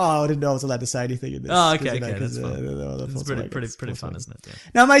he's like, "Oh, I didn't know I was allowed to say anything in this." Oh, okay, 'Cause, you know, okay, 'cause, that's fun. the It's Force pretty Awakens, fun, Force isn't it? Yeah.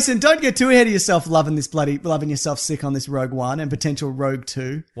 Now, Mason, don't get too ahead of yourself loving yourself sick on this Rogue One and potential Rogue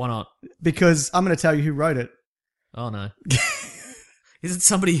 2, Why not? because I'm going to tell you who wrote it. Oh, no. Is it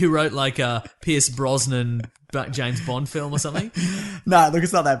somebody who wrote like a Pierce Brosnan James Bond film or something? No, look,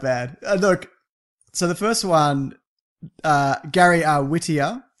 it's not that bad. Look, so the first one, Gary R.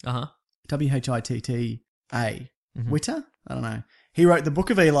 Whittier, Uh-huh. Whitta, Whitter? I don't know. He wrote the Book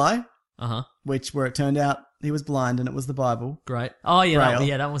of Eli, Uh-huh. where it turned out he was blind and it was the Bible. Great. Oh, yeah.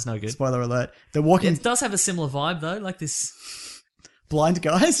 Braille. That was no good. Spoiler alert. The Walking It does have a similar vibe, though, like this Blind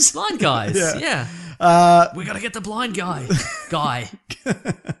Guys. blind guys. Yeah. Yeah. We got to get the blind guy.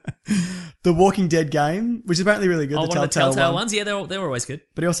 The Walking Dead game, which is apparently really good. Oh, the one of the Telltale Telltale one. ones? Yeah, they were always good.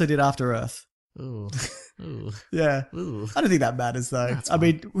 But he also did After Earth. Ooh. Ooh. Yeah. Ooh. I don't think that matters though. I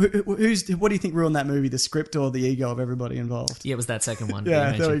mean, what do you think ruined that movie? The script or the ego of everybody involved? Yeah, it was that second one.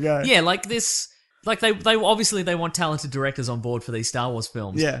 Yeah, that you there we mentioned. go. Yeah, like this. Like they obviously they want talented directors on board for these Star Wars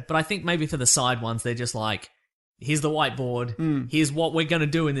films. Yeah. But I think maybe for the side ones, they're just like, here's the whiteboard. Here's what we're going to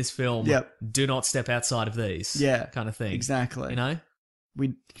do in this film. Yep. Do not step outside of these. Yeah. Kind of thing. Exactly. You know?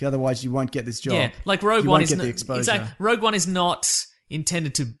 Otherwise, you won't get this job. Yeah. Like Rogue You One won't is get not the exposure. exactly. Rogue One is not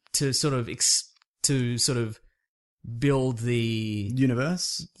intended to sort of build the.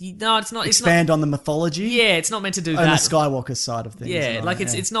 Universe. No, it's not. Expand on the mythology. Yeah, it's not meant to do On the that. Skywalker side of things. Yeah, right? like Yeah.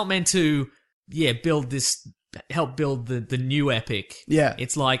 it's not meant to help build the new epic. Yeah.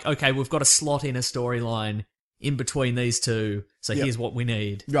 It's like, okay, we've got to slot in a storyline in between these two, so Yep. here's what we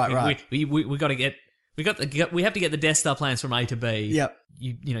need. Right. We got to get we have to get the Death Star plans from A to B. Yep.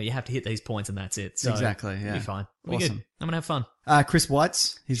 You have to hit these points and that's it. So Exactly, yeah. We'll be fine. We'll be Awesome. good. I'm gonna have fun. Chris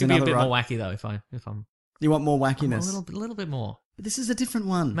Weitz. He's Should be a another bit right. more wacky though if I'm You want more a wackiness? little bit more. But this is a different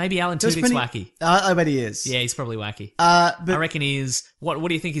one. Maybe Alan There's Tudyk's plenty- wacky. I bet he is. Yeah, he's probably wacky. But I reckon he is. What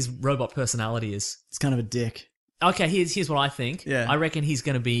do you think his robot personality is? it's kind of a dick. Okay, here's what I think. Yeah. I reckon he's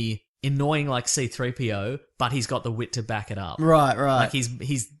going to be annoying like C-3PO, but he's got the wit to back it up. Right. Like he's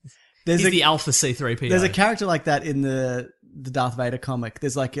the alpha C-3PO. There's a character like that in the Darth Vader comic.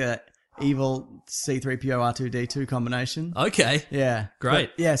 There's like a evil C-3PO R2-D2 combination. Okay. Yeah.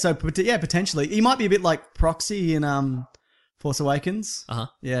 Great. But, yeah, so potentially. He might be a bit like Proxy in Force Awakens. Uh-huh.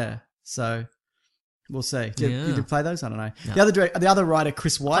 Yeah. So we'll see. Did Yeah. you play those? I don't know. No. The other writer,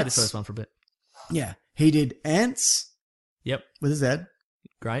 Chris Play the Weitz. first one for a bit. Yeah. He did Ants Yep. with his Z.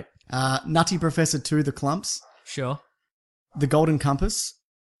 Great. Nutty Professor 2, The Clumps. Sure. The Golden Compass.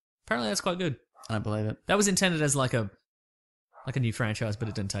 Apparently that's quite good. I don't believe it. That was intended as like a new franchise, but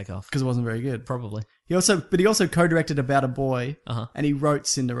it didn't take off. Because it wasn't very good. Probably. He also co-directed About a Boy, Uh-huh. and he wrote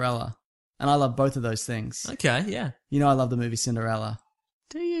Cinderella. And I love both of those things. Okay, yeah. You know I love the movie Cinderella.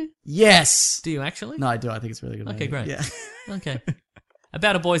 Do you? Yes! Do you actually? No, I do. I think it's a really good. Okay, movie. great. Yeah. Okay.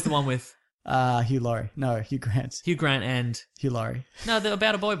 About a Boy's the one with Hugh Laurie. No, Hugh Grant. Hugh Grant and... Hugh Laurie. No, the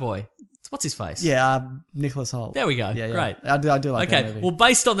About a Boy. What's his face? Yeah, Nicholas Hoult. There we go. Yeah, yeah. Great. I do like that Okay, movie. well,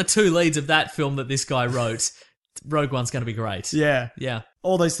 based on the two leads of that film that this guy wrote, Rogue One's going to be great. Yeah. Yeah.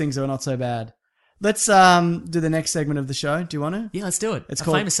 All those things are not so bad. Let's do the next segment of the show. Do you want to? Yeah, let's do it. It's a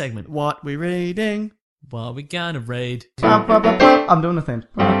called famous segment. What We Reading. What are we going to read? I'm doing the thing.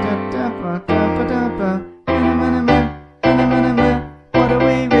 What are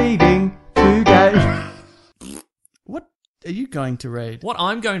we reading today? What are you going to read? What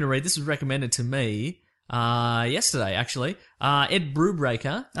I'm going to read, this was recommended to me yesterday, actually. Ed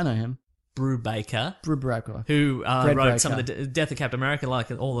Brubaker, I know him. Brubaker. who Bread wrote Breaker. some of the Death of Captain America,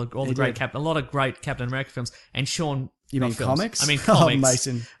 like all the He great did. a lot of great Captain America films, and Sean. You not mean films. comics? I mean Oh, comics.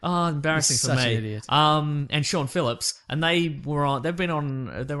 Mason. Oh, embarrassing You're for such me. an idiot. And Sean Phillips, and they were on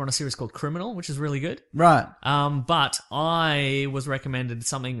a series called Criminal, which is really good. Right. But I was recommended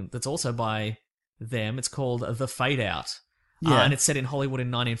something that's also by them. It's called The Fade Out. Yeah. And it's set in Hollywood in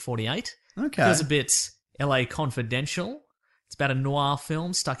 1948. Okay. Feels a bit LA Confidential. It's about a noir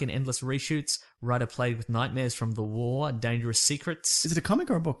film stuck in endless reshoots. Writer played with nightmares from the war, dangerous secrets. Is it a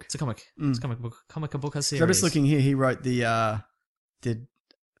comic or a book? It's a comic. It's a comic book series. So I'm just looking here. He wrote the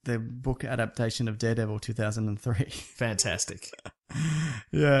book adaptation of Daredevil 2003. Fantastic.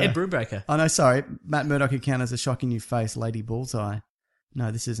 Yeah. Ed Brubaker. Oh no, sorry. Matt Murdock encounters a shocking new face, Lady Bullseye. No,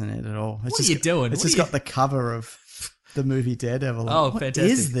 this isn't it at all. It's What are you doing? It's What just are you- got the cover of the movie Daredevil. Oh, What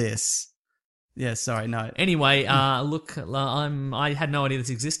fantastic. is this? Yeah, sorry, no. Anyway, look, I had no idea this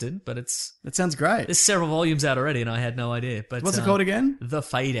existed, but That sounds great. there's several volumes out already, and I had no idea. But What's it called again? The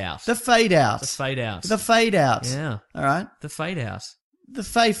Fade Out. The Fade Out. The Fade Out. The Fade Out. Yeah. All right. The Fade Out. The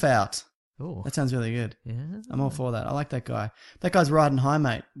Faith Out. Oh, That sounds really good. yeah. I'm all for that. I like that guy. That guy's riding high,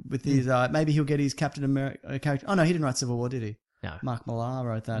 mate. With his, maybe he'll get his Captain America character. Oh no, he didn't write Civil War, did he? No. Mark Millar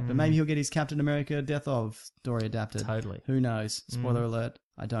wrote that, but maybe he'll get his Captain America Death of story adapted. Totally. Who knows? Spoiler alert.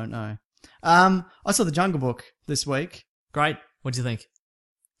 I don't know. I saw The Jungle Book this week. Great. What do you think?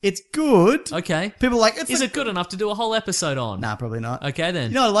 It's good. Okay. People are like, Is it good enough to do a whole episode on? Nah, probably not. Okay then.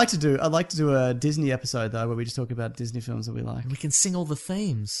 You know what I'd like to do? I'd like to do a Disney episode though, where we just talk about Disney films that we like. We can sing all the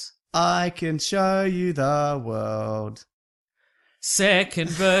themes. I can show you the world. Second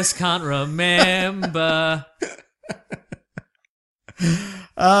verse, can't remember.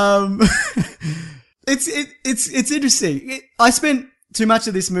 It's interesting. I spent too much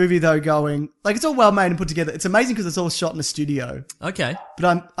of this movie though going like it's all well made and put together. It's amazing because it's all shot in a studio. Okay.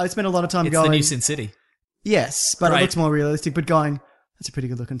 But I spent a lot of time It's going. the new Sin City. Yes, but Right. it looks more realistic. But going, that's a pretty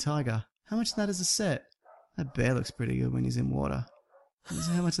good looking tiger. How much of that is a set? That bear looks pretty good when he's in water.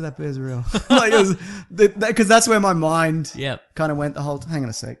 How much of that bear's real? Because that's where my mind Yep. kind of went the whole. Hang on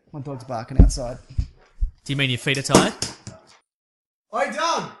a sec. My dog's barking outside. Do you mean your feet are tired? Oi,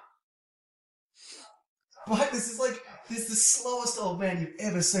 dog! But this is the slowest old man you've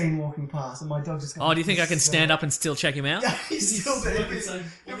ever seen walking past, and my dog just. Oh, do you think I can stand up and still check him out? Yeah, he's still there. looking so-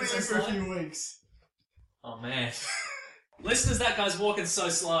 He'll be looking there so for a slow? few weeks. Oh man. Listeners, that guy's walking so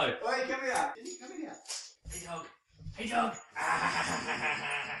slow. Oi, come here. Come here. Hey dog. Hey dog.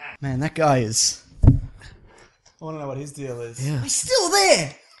 Man, that guy is. I want to know what his deal is. Yeah. He's still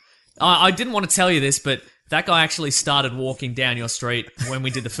there. I didn't want to tell you this, but that guy actually started walking down your street when we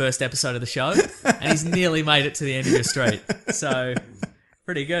did the first episode of the show, and he's nearly made it to the end of your street. So,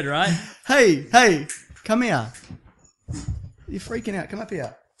 pretty good, right? Hey, come here. You're freaking out. Come up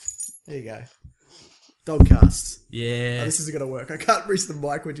here. There you go. Dogcast. Yeah. Oh, this isn't going to work. I can't reach the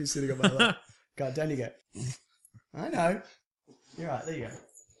mic when she's sitting on my lap. God, down you go. I know. You're right. There you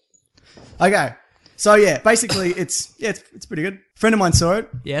go. Okay. So yeah, basically it's pretty good. A friend of mine saw it.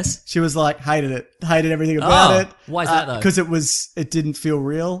 Yes. She was like, hated everything about Oh, it. why is that, though? Because it didn't feel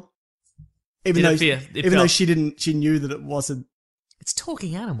real. Even Did though it felt- she knew that it wasn't. It's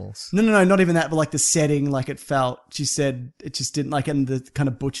talking animals. No, not even that, but like the setting, like it felt. She said it just didn't like, and the kind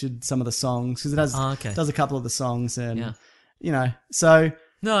of butchered some of the songs because it has okay. does a couple of the songs, and Yeah. you know, so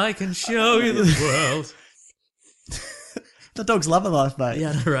No, I can show you the world. the dog's loving life, mate.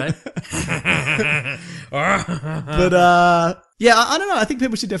 Yeah, right. But yeah, I don't know. I think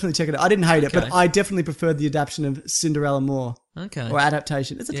people should definitely check it out. I didn't hate it, but Okay. I definitely preferred the adaptation of Cinderella more, Okay. or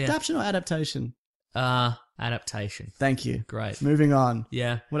adaptation. Is it Yeah. adaptation or adaptation? Adaptation. Thank you. Great. Moving on.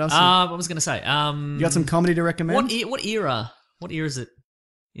 Yeah. What else? What was I going to say? You got some comedy to recommend? What era? What era is it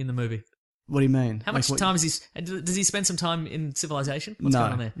in the movie? What do you mean? How Like much what- time does he spend some time in civilization? What's No,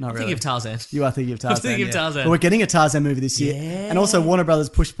 going on there? not I'm really. thinking of Tarzan. You are thinking of Tarzan. thinking of yeah. Tarzan. But we're getting a Tarzan movie this year. Yeah. And also Warner Brothers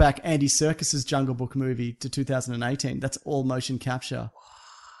pushed back Andy Serkis's Jungle Book movie to 2018. That's all motion capture.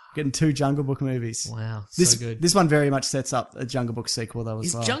 Getting 2 Jungle Book movies. Wow, This, so good. This one very much sets up a Jungle Book sequel though as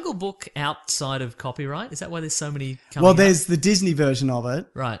Is well. Jungle Book outside of copyright? Is that why there's so many coming Well, out? there's the Disney version of it.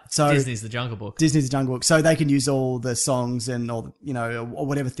 Right. So- Disney's the Jungle Book. Disney's Jungle Book, so they can use all the songs and all, or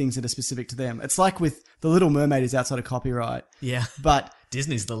whatever things that are specific to them. It's like with The Little Mermaid is outside of copyright, Yeah. but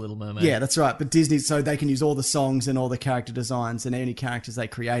Disney's the Little Mermaid. yeah, that's right. But Disney, so they can use all the songs and all the character designs and any characters they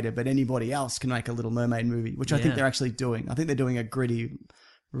created. But anybody else can make a Little Mermaid movie, which I think Yeah. they're actually doing. I think they're doing a gritty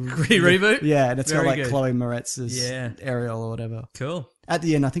reboot? Yeah, and it's got Very like good. Chloe Moretz's Yeah. Ariel or whatever. Cool. At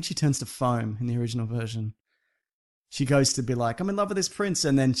the end, I think she turns to foam in the original version. She goes to be like, I'm in love with this prince,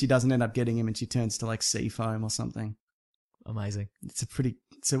 and then she doesn't end up getting him, and she turns to like sea foam or something. Amazing.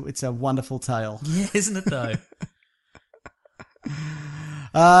 It's a wonderful tale. Yeah, isn't it though?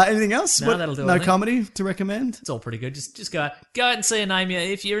 Anything else? No, that'll do it, I No think. comedy to recommend? It's all pretty good. Just go out and see a name.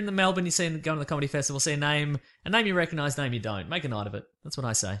 If you're in the Melbourne, going to the comedy festival, see a name you recognise, name you don't. Make a night of it. That's what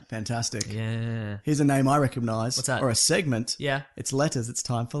I say. Fantastic. Yeah. Here's a name I recognise. What's that? Or a segment. Yeah. It's letters. It's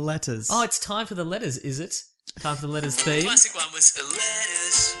time for letters. Oh, it's time for the letters, is it? Time for the letters theme. Classic one was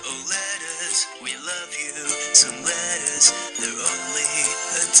letters, oh letters, we love you. Some letters, they're only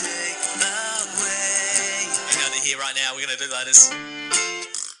a day away. Hang on, they're here right now. We're gonna do letters.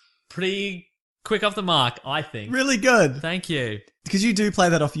 Pretty quick off the mark, I think. Really good. Thank you. Because you do play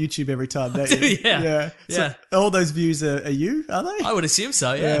that off YouTube every time, don't do, you? yeah. Yeah. Yeah. So all those views are you, are they? I would assume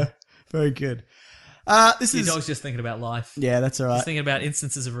so, yeah. Very good. This Your is... dog's just thinking about life. Yeah, that's all right. Just thinking about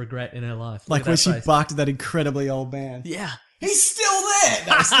instances of regret in her life. Look Like at when that she face. barked at that incredibly old man. Yeah. He's still there.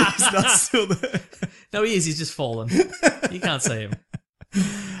 No, he's not still there. No, he is. He's just fallen. You can't see him.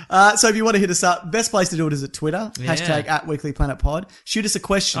 So if you want to hit us up, best place to do it is at Twitter. Yeah. Hashtag @WeeklyPlanetPod. Shoot us a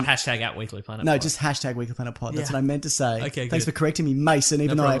question. Not hashtag @WeeklyPlanet. No, just hashtag WeeklyPlanetPod. That's Yeah. what I meant to say. Okay, Thanks good. for correcting me, Mason,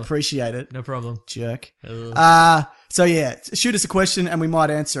 even though I problem. appreciate it. No problem. Jerk. Ugh. So yeah, shoot us a question and we might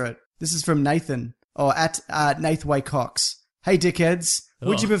answer it. This is from Nathan, or at Nathway Cox. Hey dickheads,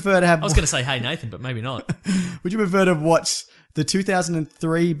 would you prefer to have... I was going to say, hey, Nathan, but maybe not. Would you prefer to watch the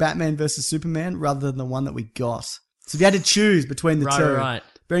 2003 Batman vs Superman rather than the one that we got? So if you had to choose between the two, Right.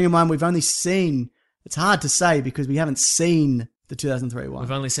 bearing in mind we've only seen, it's hard to say because we haven't seen the 2003 one. We've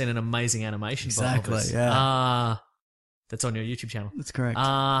only seen an amazing animation. Exactly, of it. yeah. That's on your YouTube channel. That's correct.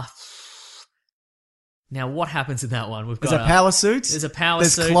 Now, what happens in that one? We've There's got a power suit. There's a power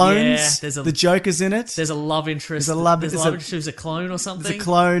There's suit. clones. Yeah, the Joker's in it. There's a love interest. There's a love- There's there's a love a- interest who's a clone or something. There's a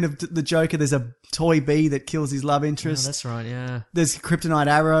clone of the Joker. There's a toy bee that kills his love Oh, interest. that's right. Yeah. There's kryptonite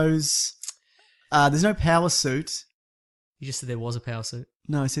arrows. There's no power suit. You just said there was a power suit.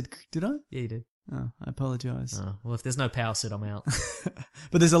 No, I said, did I? Yeah, you did. Oh, I apologise. Oh, well, if there's no power suit, I'm out.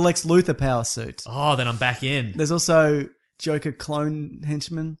 But there's a Lex Luthor power suit. Oh, then I'm back in. There's also Joker clone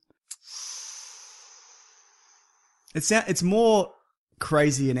henchman. It's more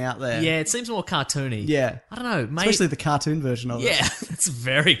crazy and out there. Yeah, it seems more cartoony. Yeah. I don't know. Maybe, Especially the cartoon version of it. yeah, it's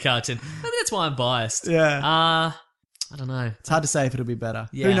very cartoon. Maybe that's why I'm biased. Yeah. I don't know. It's hard to say if it'll be better.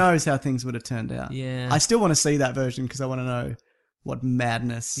 Yeah. Who knows how things would have turned out. Yeah. I still want to see that version because I want to know what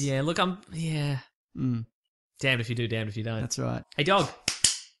madness. Yeah, look, yeah. Mm, Damned if you do, damned if you don't. that's right. Hey, dog.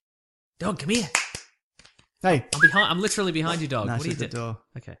 Dog, come here. Hey. I'm literally behind you, dog. No, What are you shut the doing? door.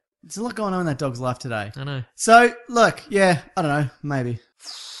 Okay. There's a lot going on in that dog's life today. I know. So, look, yeah, I don't know, maybe.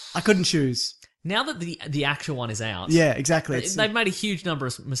 I couldn't choose. Now that the actual one is out, Yeah, exactly. It's, they've made a huge number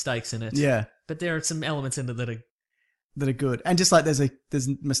of mistakes in it. yeah, But there are some elements in it that are. that are good. And just like there's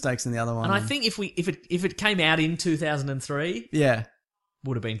mistakes in the other one. And I think if it came out in 2003, yeah,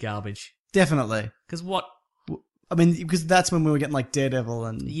 would have been garbage. definitely. Because what? I mean, because that's when we were getting like Daredevil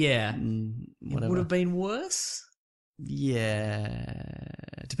and Yeah, and it whatever. would have been worse. Yeah,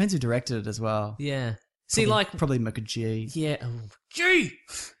 depends who directed it as well. Yeah. See, like, probably McG. yeah. Oh, gee.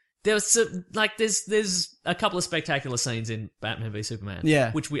 There's a couple of spectacular scenes in Batman v Superman.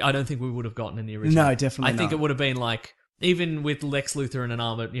 Yeah. Which I don't think we would have gotten in the original. No, definitely I think not. it would have been like, even with Lex Luthor in an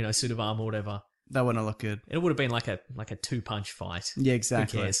armored, suit of armor or whatever, That wouldn't look good. it would have been like a 2-punch fight. Yeah,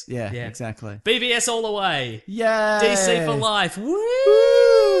 exactly. Who cares? Yeah, Yeah. exactly. BVS all the way. Yay! DC for life.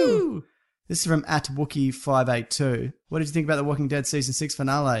 Woo! This is from @Wookie582. What did you think about the Walking Dead season 6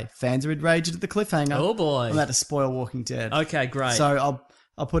 finale? Fans are enraged at the cliffhanger. Oh boy. I'm about to spoil Walking Dead. Okay, great. So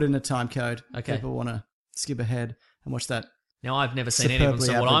I'll put in a time code. Okay. People want to skip ahead and watch that Now, I've never seen any of them, Superbly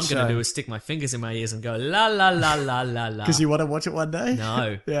so what I'm average going to show. do is stick my fingers in my ears and go, la, la, la, la, la, la. because you want to watch it one day.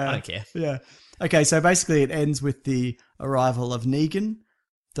 No, Yeah. I don't care. Yeah. Okay, so basically it ends with the arrival of Negan,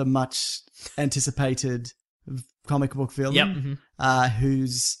 the much anticipated comic book villain, Yep. Mhm.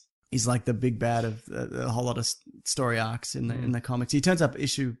 he's like the big bad of a whole lot of story arcs in the comics. He turns up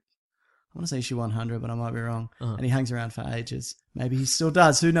I want to say issue 100, but I might be wrong. Uh-huh. And he hangs around for ages. Maybe he still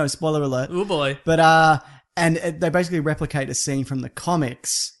does. Who knows? Spoiler alert. Oh boy. But and they basically replicate a scene from the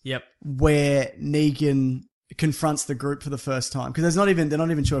comics Yep. where Negan confronts the group for the first time, because they're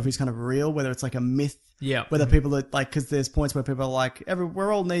not even sure if he's kind of real, whether it's like a myth, Yeah. whether people are like, because there's points where people are like,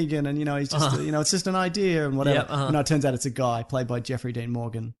 we're all Negan, and he's just it's just an idea and whatever. Yeah, And it turns out it's a guy played by Jeffrey Dean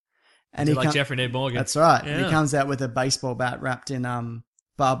Morgan, and Like Jeffrey Dean Morgan. That's right. And Yeah. he comes out with a baseball bat wrapped in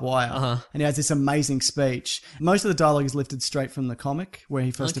barbed wire, and he has this amazing speech. Most of the dialogue is lifted straight from the comic where he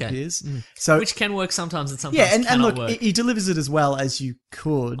first Okay. appears. So Which can work sometimes and sometimes yeah, and cannot look, work. he delivers it as well as you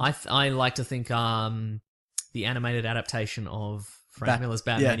could. I like to think the animated adaptation of Frank Miller's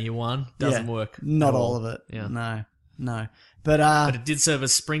Batman yeah. Year One doesn't Yeah. work. Not at all of it. Yeah. No. But But it did serve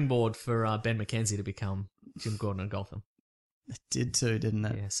as springboard for Ben McKenzie to become Jim Gordon in Gotham. it did too, didn't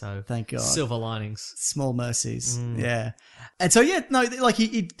it? Yeah, so Thank God. silver linings. Small mercies. Yeah. And so like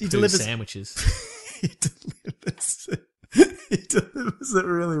he Poo delivers sandwiches. he delivers it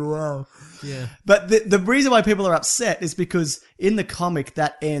really well. Yeah. But the reason why people are upset is because in the comic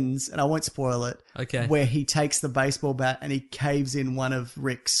that ends, and I won't spoil it, Okay. where he takes the baseball bat and he caves in one of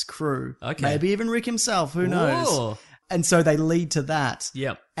Rick's crew. Okay. Maybe even Rick himself, who knows? Whoa. And so they lead to that.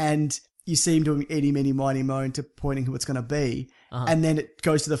 Yep. And you see him doing eeny, meeny, miny, moan to pointing who it's going to be. And then it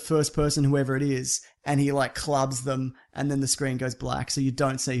goes to the first person, whoever it is, and he like clubs them, and then the screen goes black, so you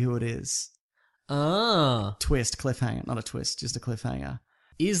don't see who it is. Ah. Twist, cliffhanger. Not a twist, just a cliffhanger.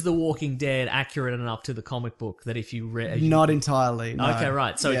 is The Walking Dead accurate enough to the comic book that if you read... Not entirely. No. Okay,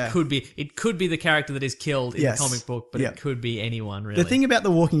 right. So Yeah. it could be the character that is killed in Yes. the comic book, but Yep. it could be anyone, really. The thing about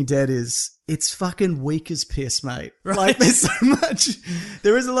The Walking Dead is it's fucking weak as piss, mate. Like, there's so much.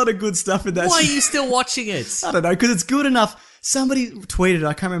 There is a lot of good stuff in that. Why are shit. you still watching it? I don't know, because it's good enough. Somebody tweeted,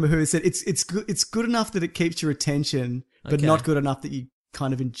 I can't remember who, it said it's good enough that it keeps your attention, but Okay. not good enough that you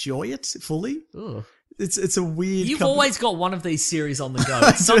kind of enjoy it fully. Ugh. It's a weird. You've couple- always got one of these series on the go.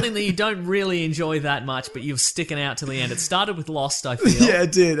 It's something that you don't really enjoy that much, but you're sticking out to the end. It started with Lost, I feel. Yeah,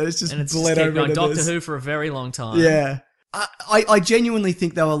 it did. It's just And it's bled just kept over going. into Doctor this. Who for a very long time. Yeah. I genuinely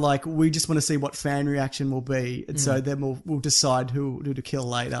think they were like, we just want to see what fan reaction will be, and so then we'll decide who to kill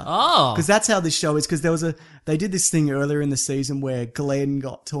later. Mm. Oh. Because that's how this show is. Because they did this thing earlier in the season where Glenn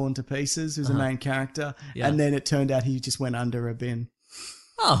got torn to pieces, who's the main character, Uh-huh. Yeah. and then it turned out he just went under a bin.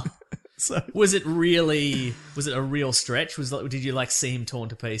 Oh. So Was it a real stretch? Did you like see him torn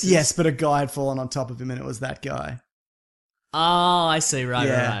to pieces? yes, but a guy had fallen on top of him, and it was that guy. Oh, I see.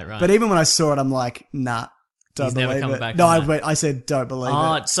 Right. But even when I saw it, I'm like, nah, don't He's believe never coming it. back No, from that. I said don't believe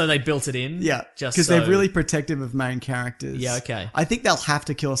Oh, it. so they built it in? Yeah, Just because so... they're really protective of main characters. Yeah, okay. I think they'll have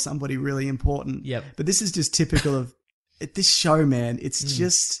to kill somebody really important. Yep. But this is just typical of this show, man. It's Hmm.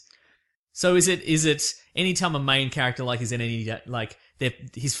 just So is it anytime a main character like is in any like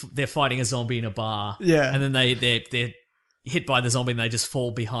they're fighting a zombie in a bar, Yeah. and then they're hit by the zombie and they just fall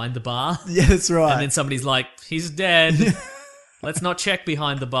behind the bar, yeah, that's right. and then somebody's like, he's dead. Let's not check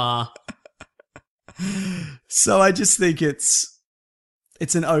behind the bar. So I just think it's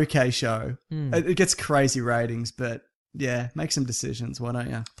an okay show. Hmm. It gets crazy ratings, but yeah, make some decisions, why don't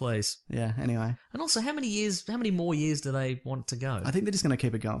you? Please. Yeah. Anyway, And also, how many more years do they want to go? I think they're just gonna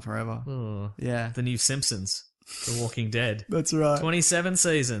keep it going forever. Oh, Yeah, the new Simpsons, The Walking Dead, that's right. 27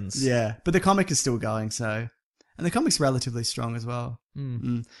 seasons. Yeah, but the comic is still going, so. And the comic's relatively strong as well.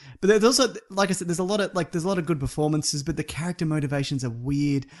 Hmm. But there's also, like I said, there's a lot of good performances, but the character motivations are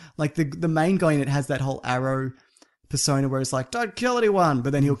weird. Like the main guy in it has that whole Arrow persona where it's like, don't kill anyone,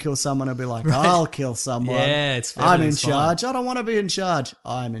 but then he'll kill someone and be like, I'll kill someone. Yeah, it's I'm in everything's fine. charge. I don't want to be in charge.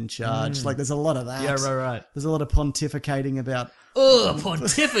 I'm in charge. Like there's a lot of that. Yeah, right. There's a lot of pontificating about. Ugh,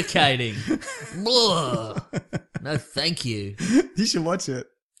 pontificating. Blah. No, thank you. You should watch it.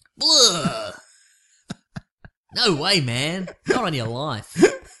 Blah. No way, man. Not on your life.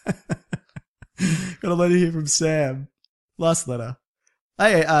 Got a letter here from Sam. Last letter.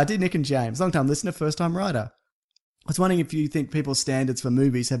 Hey, dear Nick and James, long time listener, first time writer. I was wondering if you think people's standards for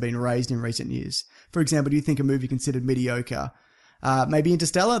movies have been raised in recent years. For example, do you think a movie considered mediocre, maybe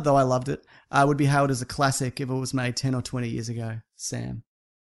Interstellar, though I loved it, would be hailed as a classic if it was made 10 or 20 years ago? Sam.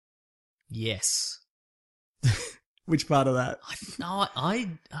 Yes. Which part of that?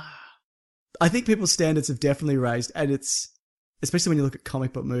 I think people's standards have definitely raised, and it's, especially when you look at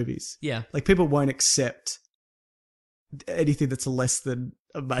comic book movies. Yeah. Like, people won't accept anything that's less than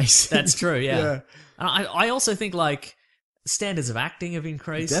amazing. That's true, yeah. Yeah. And I also think, like, standards of acting have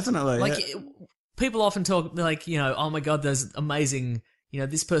increased. Definitely, Like, yeah. people often talk, like, oh my God, there's amazing,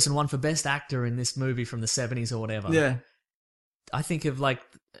 this person won for Best Actor in this movie from the 70s or whatever. Yeah. I think of, like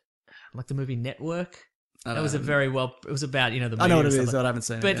the movie Network. I That was don't a know. very well, it was about, the media I know what and it stuff is, like- but I haven't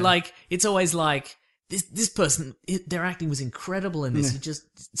seen it. But yeah. like, it's always like this person, their acting was incredible in this. Yeah. You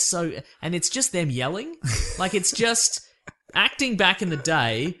just and it's just them yelling. Like it's just acting back in the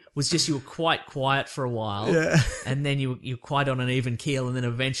day was just you were quite quiet for a while, Yeah. and then you're quite on an even keel, and then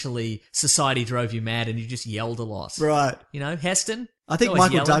eventually society drove you mad, and you just yelled a lot. Right. Heston. I think always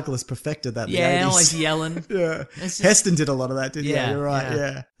Michael yelling. Douglas perfected that in Yeah, the 80s. always yelling. Yeah. It's just- Heston did a lot of that, didn't Yeah, he? You're right, yeah.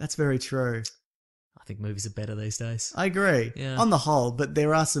 yeah. That's very true. I think movies are better these days. I agree. Yeah. On the whole, but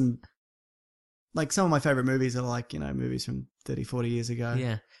there are some, like some of my favourite movies are like, movies from 30, 40 years ago.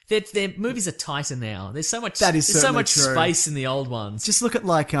 Yeah, their movies are tighter now. There's so much. That is there's so certainly much true. space in the old ones. Just look at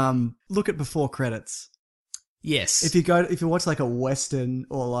look at before credits. Yes. If you watch like a Western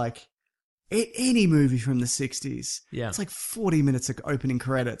or like any movie from the 60s, Yeah. it's like 40 minutes of opening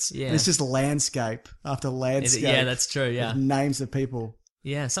credits. Yeah. And it's just landscape after landscape. Yeah, that's true. Yeah. with names of people.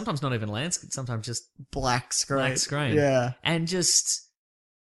 Yeah, sometimes not even landscape, sometimes just Black screen. black screen. Yeah. And just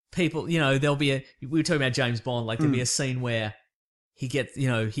people, there'll be we were talking about James Bond, like there'll be a scene where he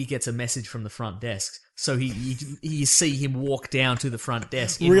gets a message from the front desk. So you see him walk down to the front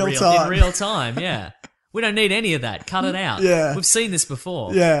desk in Real time. In real time, yeah. We don't need any of that. Cut it out. Yeah. We've seen this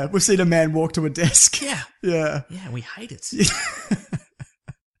before. Yeah. We've seen a man walk to a desk. Yeah. Yeah. Yeah, we hate it.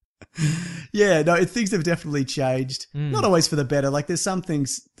 Yeah, no, things have definitely changed. Hmm. Not always for the better. Like there's some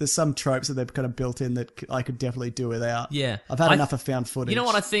tropes that they've kind of built in that I could definitely do without. Yeah. I've had enough of found footage. You know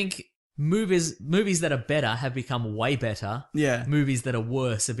what I think movies that are better have become way better. Yeah. Movies that are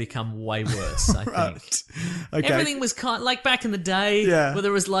worse have become way worse, I think. Right. Okay. Everything was kind of like back in the day Yeah. where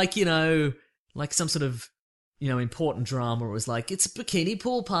there was like, you know, like some sort of, you know, important drama. It was like, it's a bikini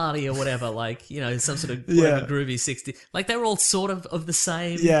pool party or whatever, like, you know, some sort of whatever groovy 60. Like they were all sort of the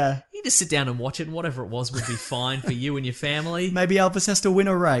same. Yeah. You just sit down and watch it and whatever it was would be fine for you and your family. Maybe Elvis has to win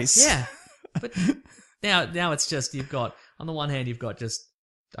a race. Yeah. But now it's just, you've got, on the one hand, you've got just,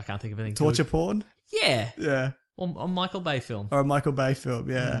 I can't think of anything. Torture good. porn? Yeah. Yeah. Or Michael Bay film. Or a Michael Bay film,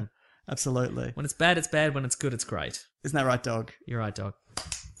 yeah. Absolutely. When it's bad, it's bad. When it's good, it's great. Isn't that right, dog? You're right, dog.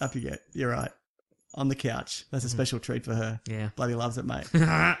 Up you get. You're right. On the couch. That's a special treat for her. Yeah. Bloody loves it, mate.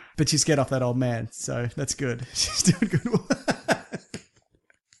 But she's scared off that old man, so that's good. She's doing good work.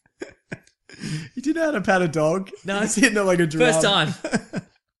 You do know how to pat a dog? No. He's hitting it like a drum. First time.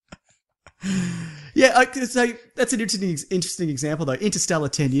 Yeah, so that's an interesting example, though. Interstellar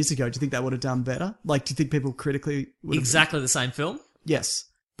 10 years ago, do you think that would have done better? Like, do you think people critically would have... Exactly the same film, Yes.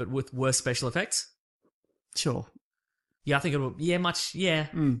 but with worse special effects. Sure. Yeah, I think it would. Yeah, much. Yeah.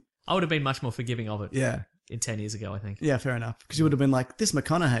 I would have been much more forgiving of it. Yeah. In 10 years ago, I think. Yeah, fair enough. Because you would have been like, this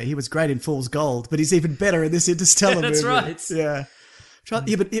McConaughey, he was great in Fool's Gold, but he's even better in this Interstellar movie. That's right. Yeah.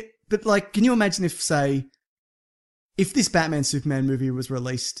 Yeah, but like, can you imagine if, say, if this Batman Superman movie was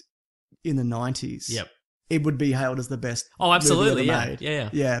released in the 90s? Yep. It would be hailed as the best. Oh, absolutely, movie ever yeah. made. Yeah.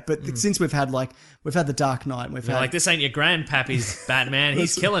 Yeah, but since we've had the Dark Knight, and we've They're had like, this ain't your grandpappy's Batman.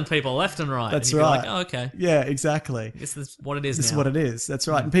 He's killing people left and right. That's and you're right. Like, oh, okay. Yeah, exactly. I guess that's what it is This is now. what it is. That's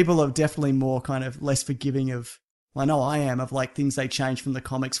right. And people are definitely more kind of less forgiving of. I know I am of like things they change from the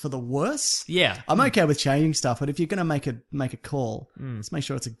comics for the worse. Yeah. I'm okay with changing stuff, but if you're going to make a call, let's make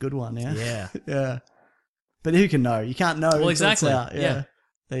sure it's a good one. Yeah. Yeah. Yeah. But who can know? You can't know. Well, until it's exactly. out. Yeah.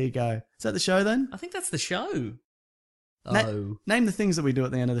 There you go. Is that the show then? I think that's the show. Name the things that we do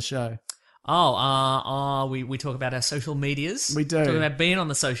at the end of the show. We talk about our social medias. We do. Talk about being on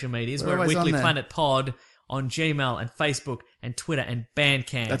the social medias. We're We're at always on Weekly there. Planet Pod on Gmail and Facebook and Twitter and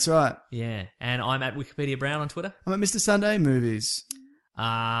Bandcamp. That's right. Yeah. And I'm at Wikipedia Brown on Twitter. I'm at Mr. Sunday Movies.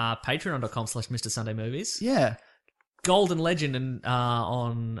 Patreon.com/Mr. Sunday Movies. Yeah. Golden Legend and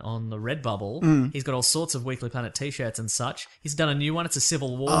on the Redbubble. He's got all sorts of Weekly Planet t-shirts and such. He's done a new one. It's a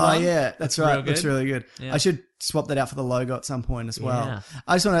Civil War Oh, one. yeah. That's right. real That's good. really good. Yeah. I should swap that out for the logo at some point as well. Yeah.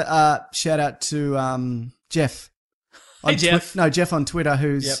 I just want to shout out to Jeff. Hey, Jeff. Jeff on Twitter,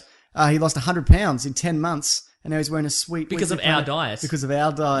 who's Yep. he lost 100 pounds in 10 months, and now he's wearing a sweet... Because Weekly of our Planet- diet. Because of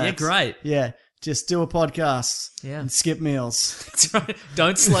our diet. Yeah, great. Yeah. Just do a podcast. Yeah. And skip meals. That's right.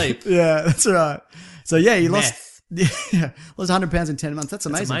 Don't sleep. Yeah, that's right. So, yeah, he Meth. lost... Yeah, lost 100 pounds in 10 months. That's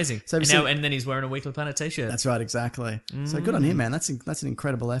amazing. That's amazing. So, And then he's wearing a Weekly Planet t-shirt. that's right, exactly. So good on him, man. That's an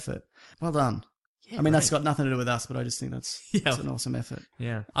incredible effort. Well done. Yeah, I mean, that's great. got nothing to do with us, but I just think that's an awesome effort.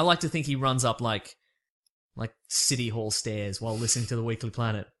 Yeah. I like to think he runs up like City Hall stairs while listening to the Weekly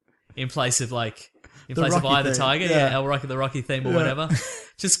Planet in place of Eye the Rocky theme. Tiger, Yeah. the Rocky theme or whatever.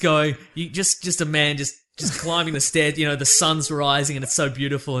 Just going, just a man just climbing the stairs, you know, the sun's rising and it's so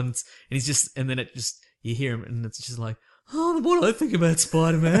beautiful and then you hear him and it's just like, oh, what do I think about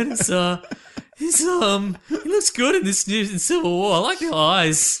Spider-Man? He looks good in this in Civil War. I like the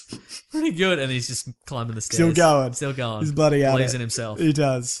eyes. Pretty good. And he's just climbing the stairs. Still going. He's bloody out. Believes in himself. He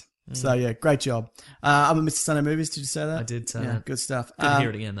does. So, yeah, great job. I'm at Mr. Sunday Movies. Did you say that? I did say Yeah, that. good stuff. Good to hear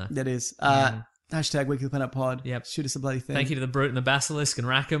it again, though. That is. Hashtag Weekly Planet Pod. Yep. Shoot us a bloody thing. Thank you to the Brute and the Basilisk and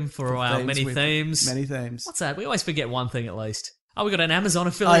Rackham for our many themes. Many themes. What's that? We always forget one thing at least. Oh, we got an Amazon Oh,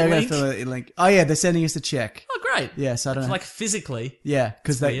 affiliate yeah, link. affiliate link. Oh, yeah, they're sending us a check. Oh, great. Yeah, so I don't know. Like physically. Yeah,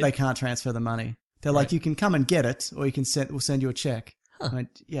 because That's they weird. can't transfer the money. They're like, you can come and get it, or we'll send you a check. I went,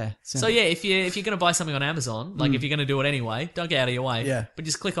 yeah. So yeah, if you're going to buy something on Amazon, like if you're going to do it anyway, don't get out of your way. Yeah. But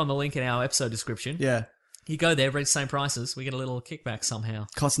just click on the link in our episode description. Yeah. You go there, read the same prices. We get a little kickback somehow.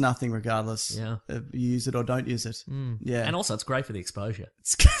 Costs nothing regardless. Yeah. You use it or don't use it. Yeah. And also, it's great for the exposure.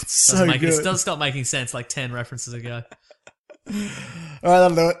 it's so Doesn't good. It does stop making sense like 10 references ago. All right,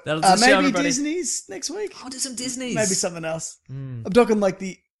 that'll do it. That'll do the show, maybe everybody. Disney's next week. I'll do some Disney's. Maybe something else. I'm talking like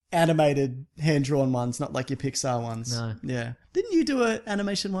the animated, hand-drawn ones, not like your Pixar ones. No. Yeah. Didn't you do an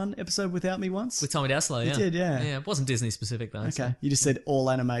animation one episode without me once? With Tommy Dassler, yeah. did, yeah. Yeah, it wasn't Disney specific, though. so. Okay. You just said all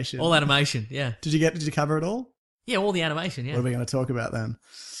animation. All animation, yeah. Did you cover it all? Yeah, all the animation, yeah. What are we going to talk about then?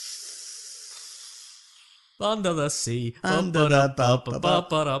 Under the sea. Under the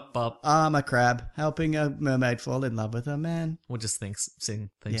Ba-ba-da-ba-ba-ba-ba-ba. I'm a crab helping a mermaid fall in love with a man. We'll just sing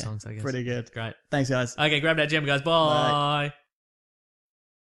theme songs, I guess. Pretty good. Great. Thanks, guys. Okay, grab that gem, guys. Bye.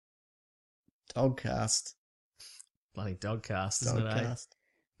 Dogcast. Bloody dogcast, isn't it? Eh? Dogcast.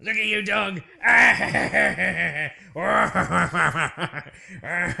 Look at you, dog. What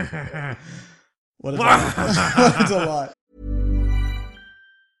a delight. What a delight.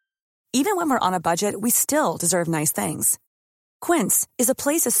 Even when we're on a budget, we still deserve nice things. Quince is a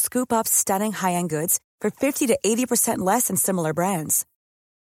place to scoop up stunning high-end goods for 50 to 80% less than similar brands.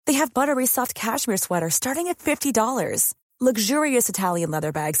 They have buttery soft cashmere sweaters starting at $50, luxurious Italian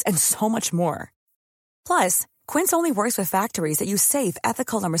leather bags, and so much more. Plus, Quince only works with factories that use safe,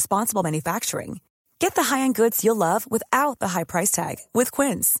 ethical, and responsible manufacturing. Get the high-end goods you'll love without the high price tag with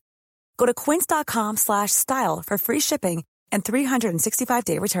Quince. Go to quince.com/style for free shipping and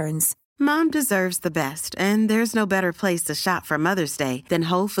 365-day returns. Mom deserves the best, and there's no better place to shop for Mother's Day than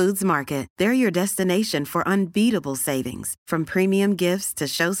Whole Foods Market. They're your destination for unbeatable savings, from premium gifts to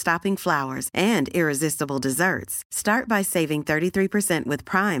show-stopping flowers and irresistible desserts. Start by saving 33% with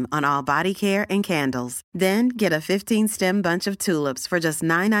Prime on all body care and candles. Then get a 15-stem bunch of tulips for just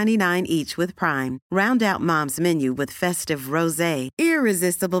 $9.99 each with Prime. Round out Mom's menu with festive rosé,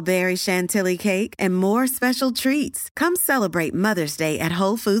 irresistible berry chantilly cake, and more special treats. Come celebrate Mother's Day at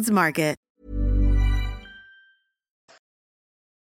Whole Foods Market.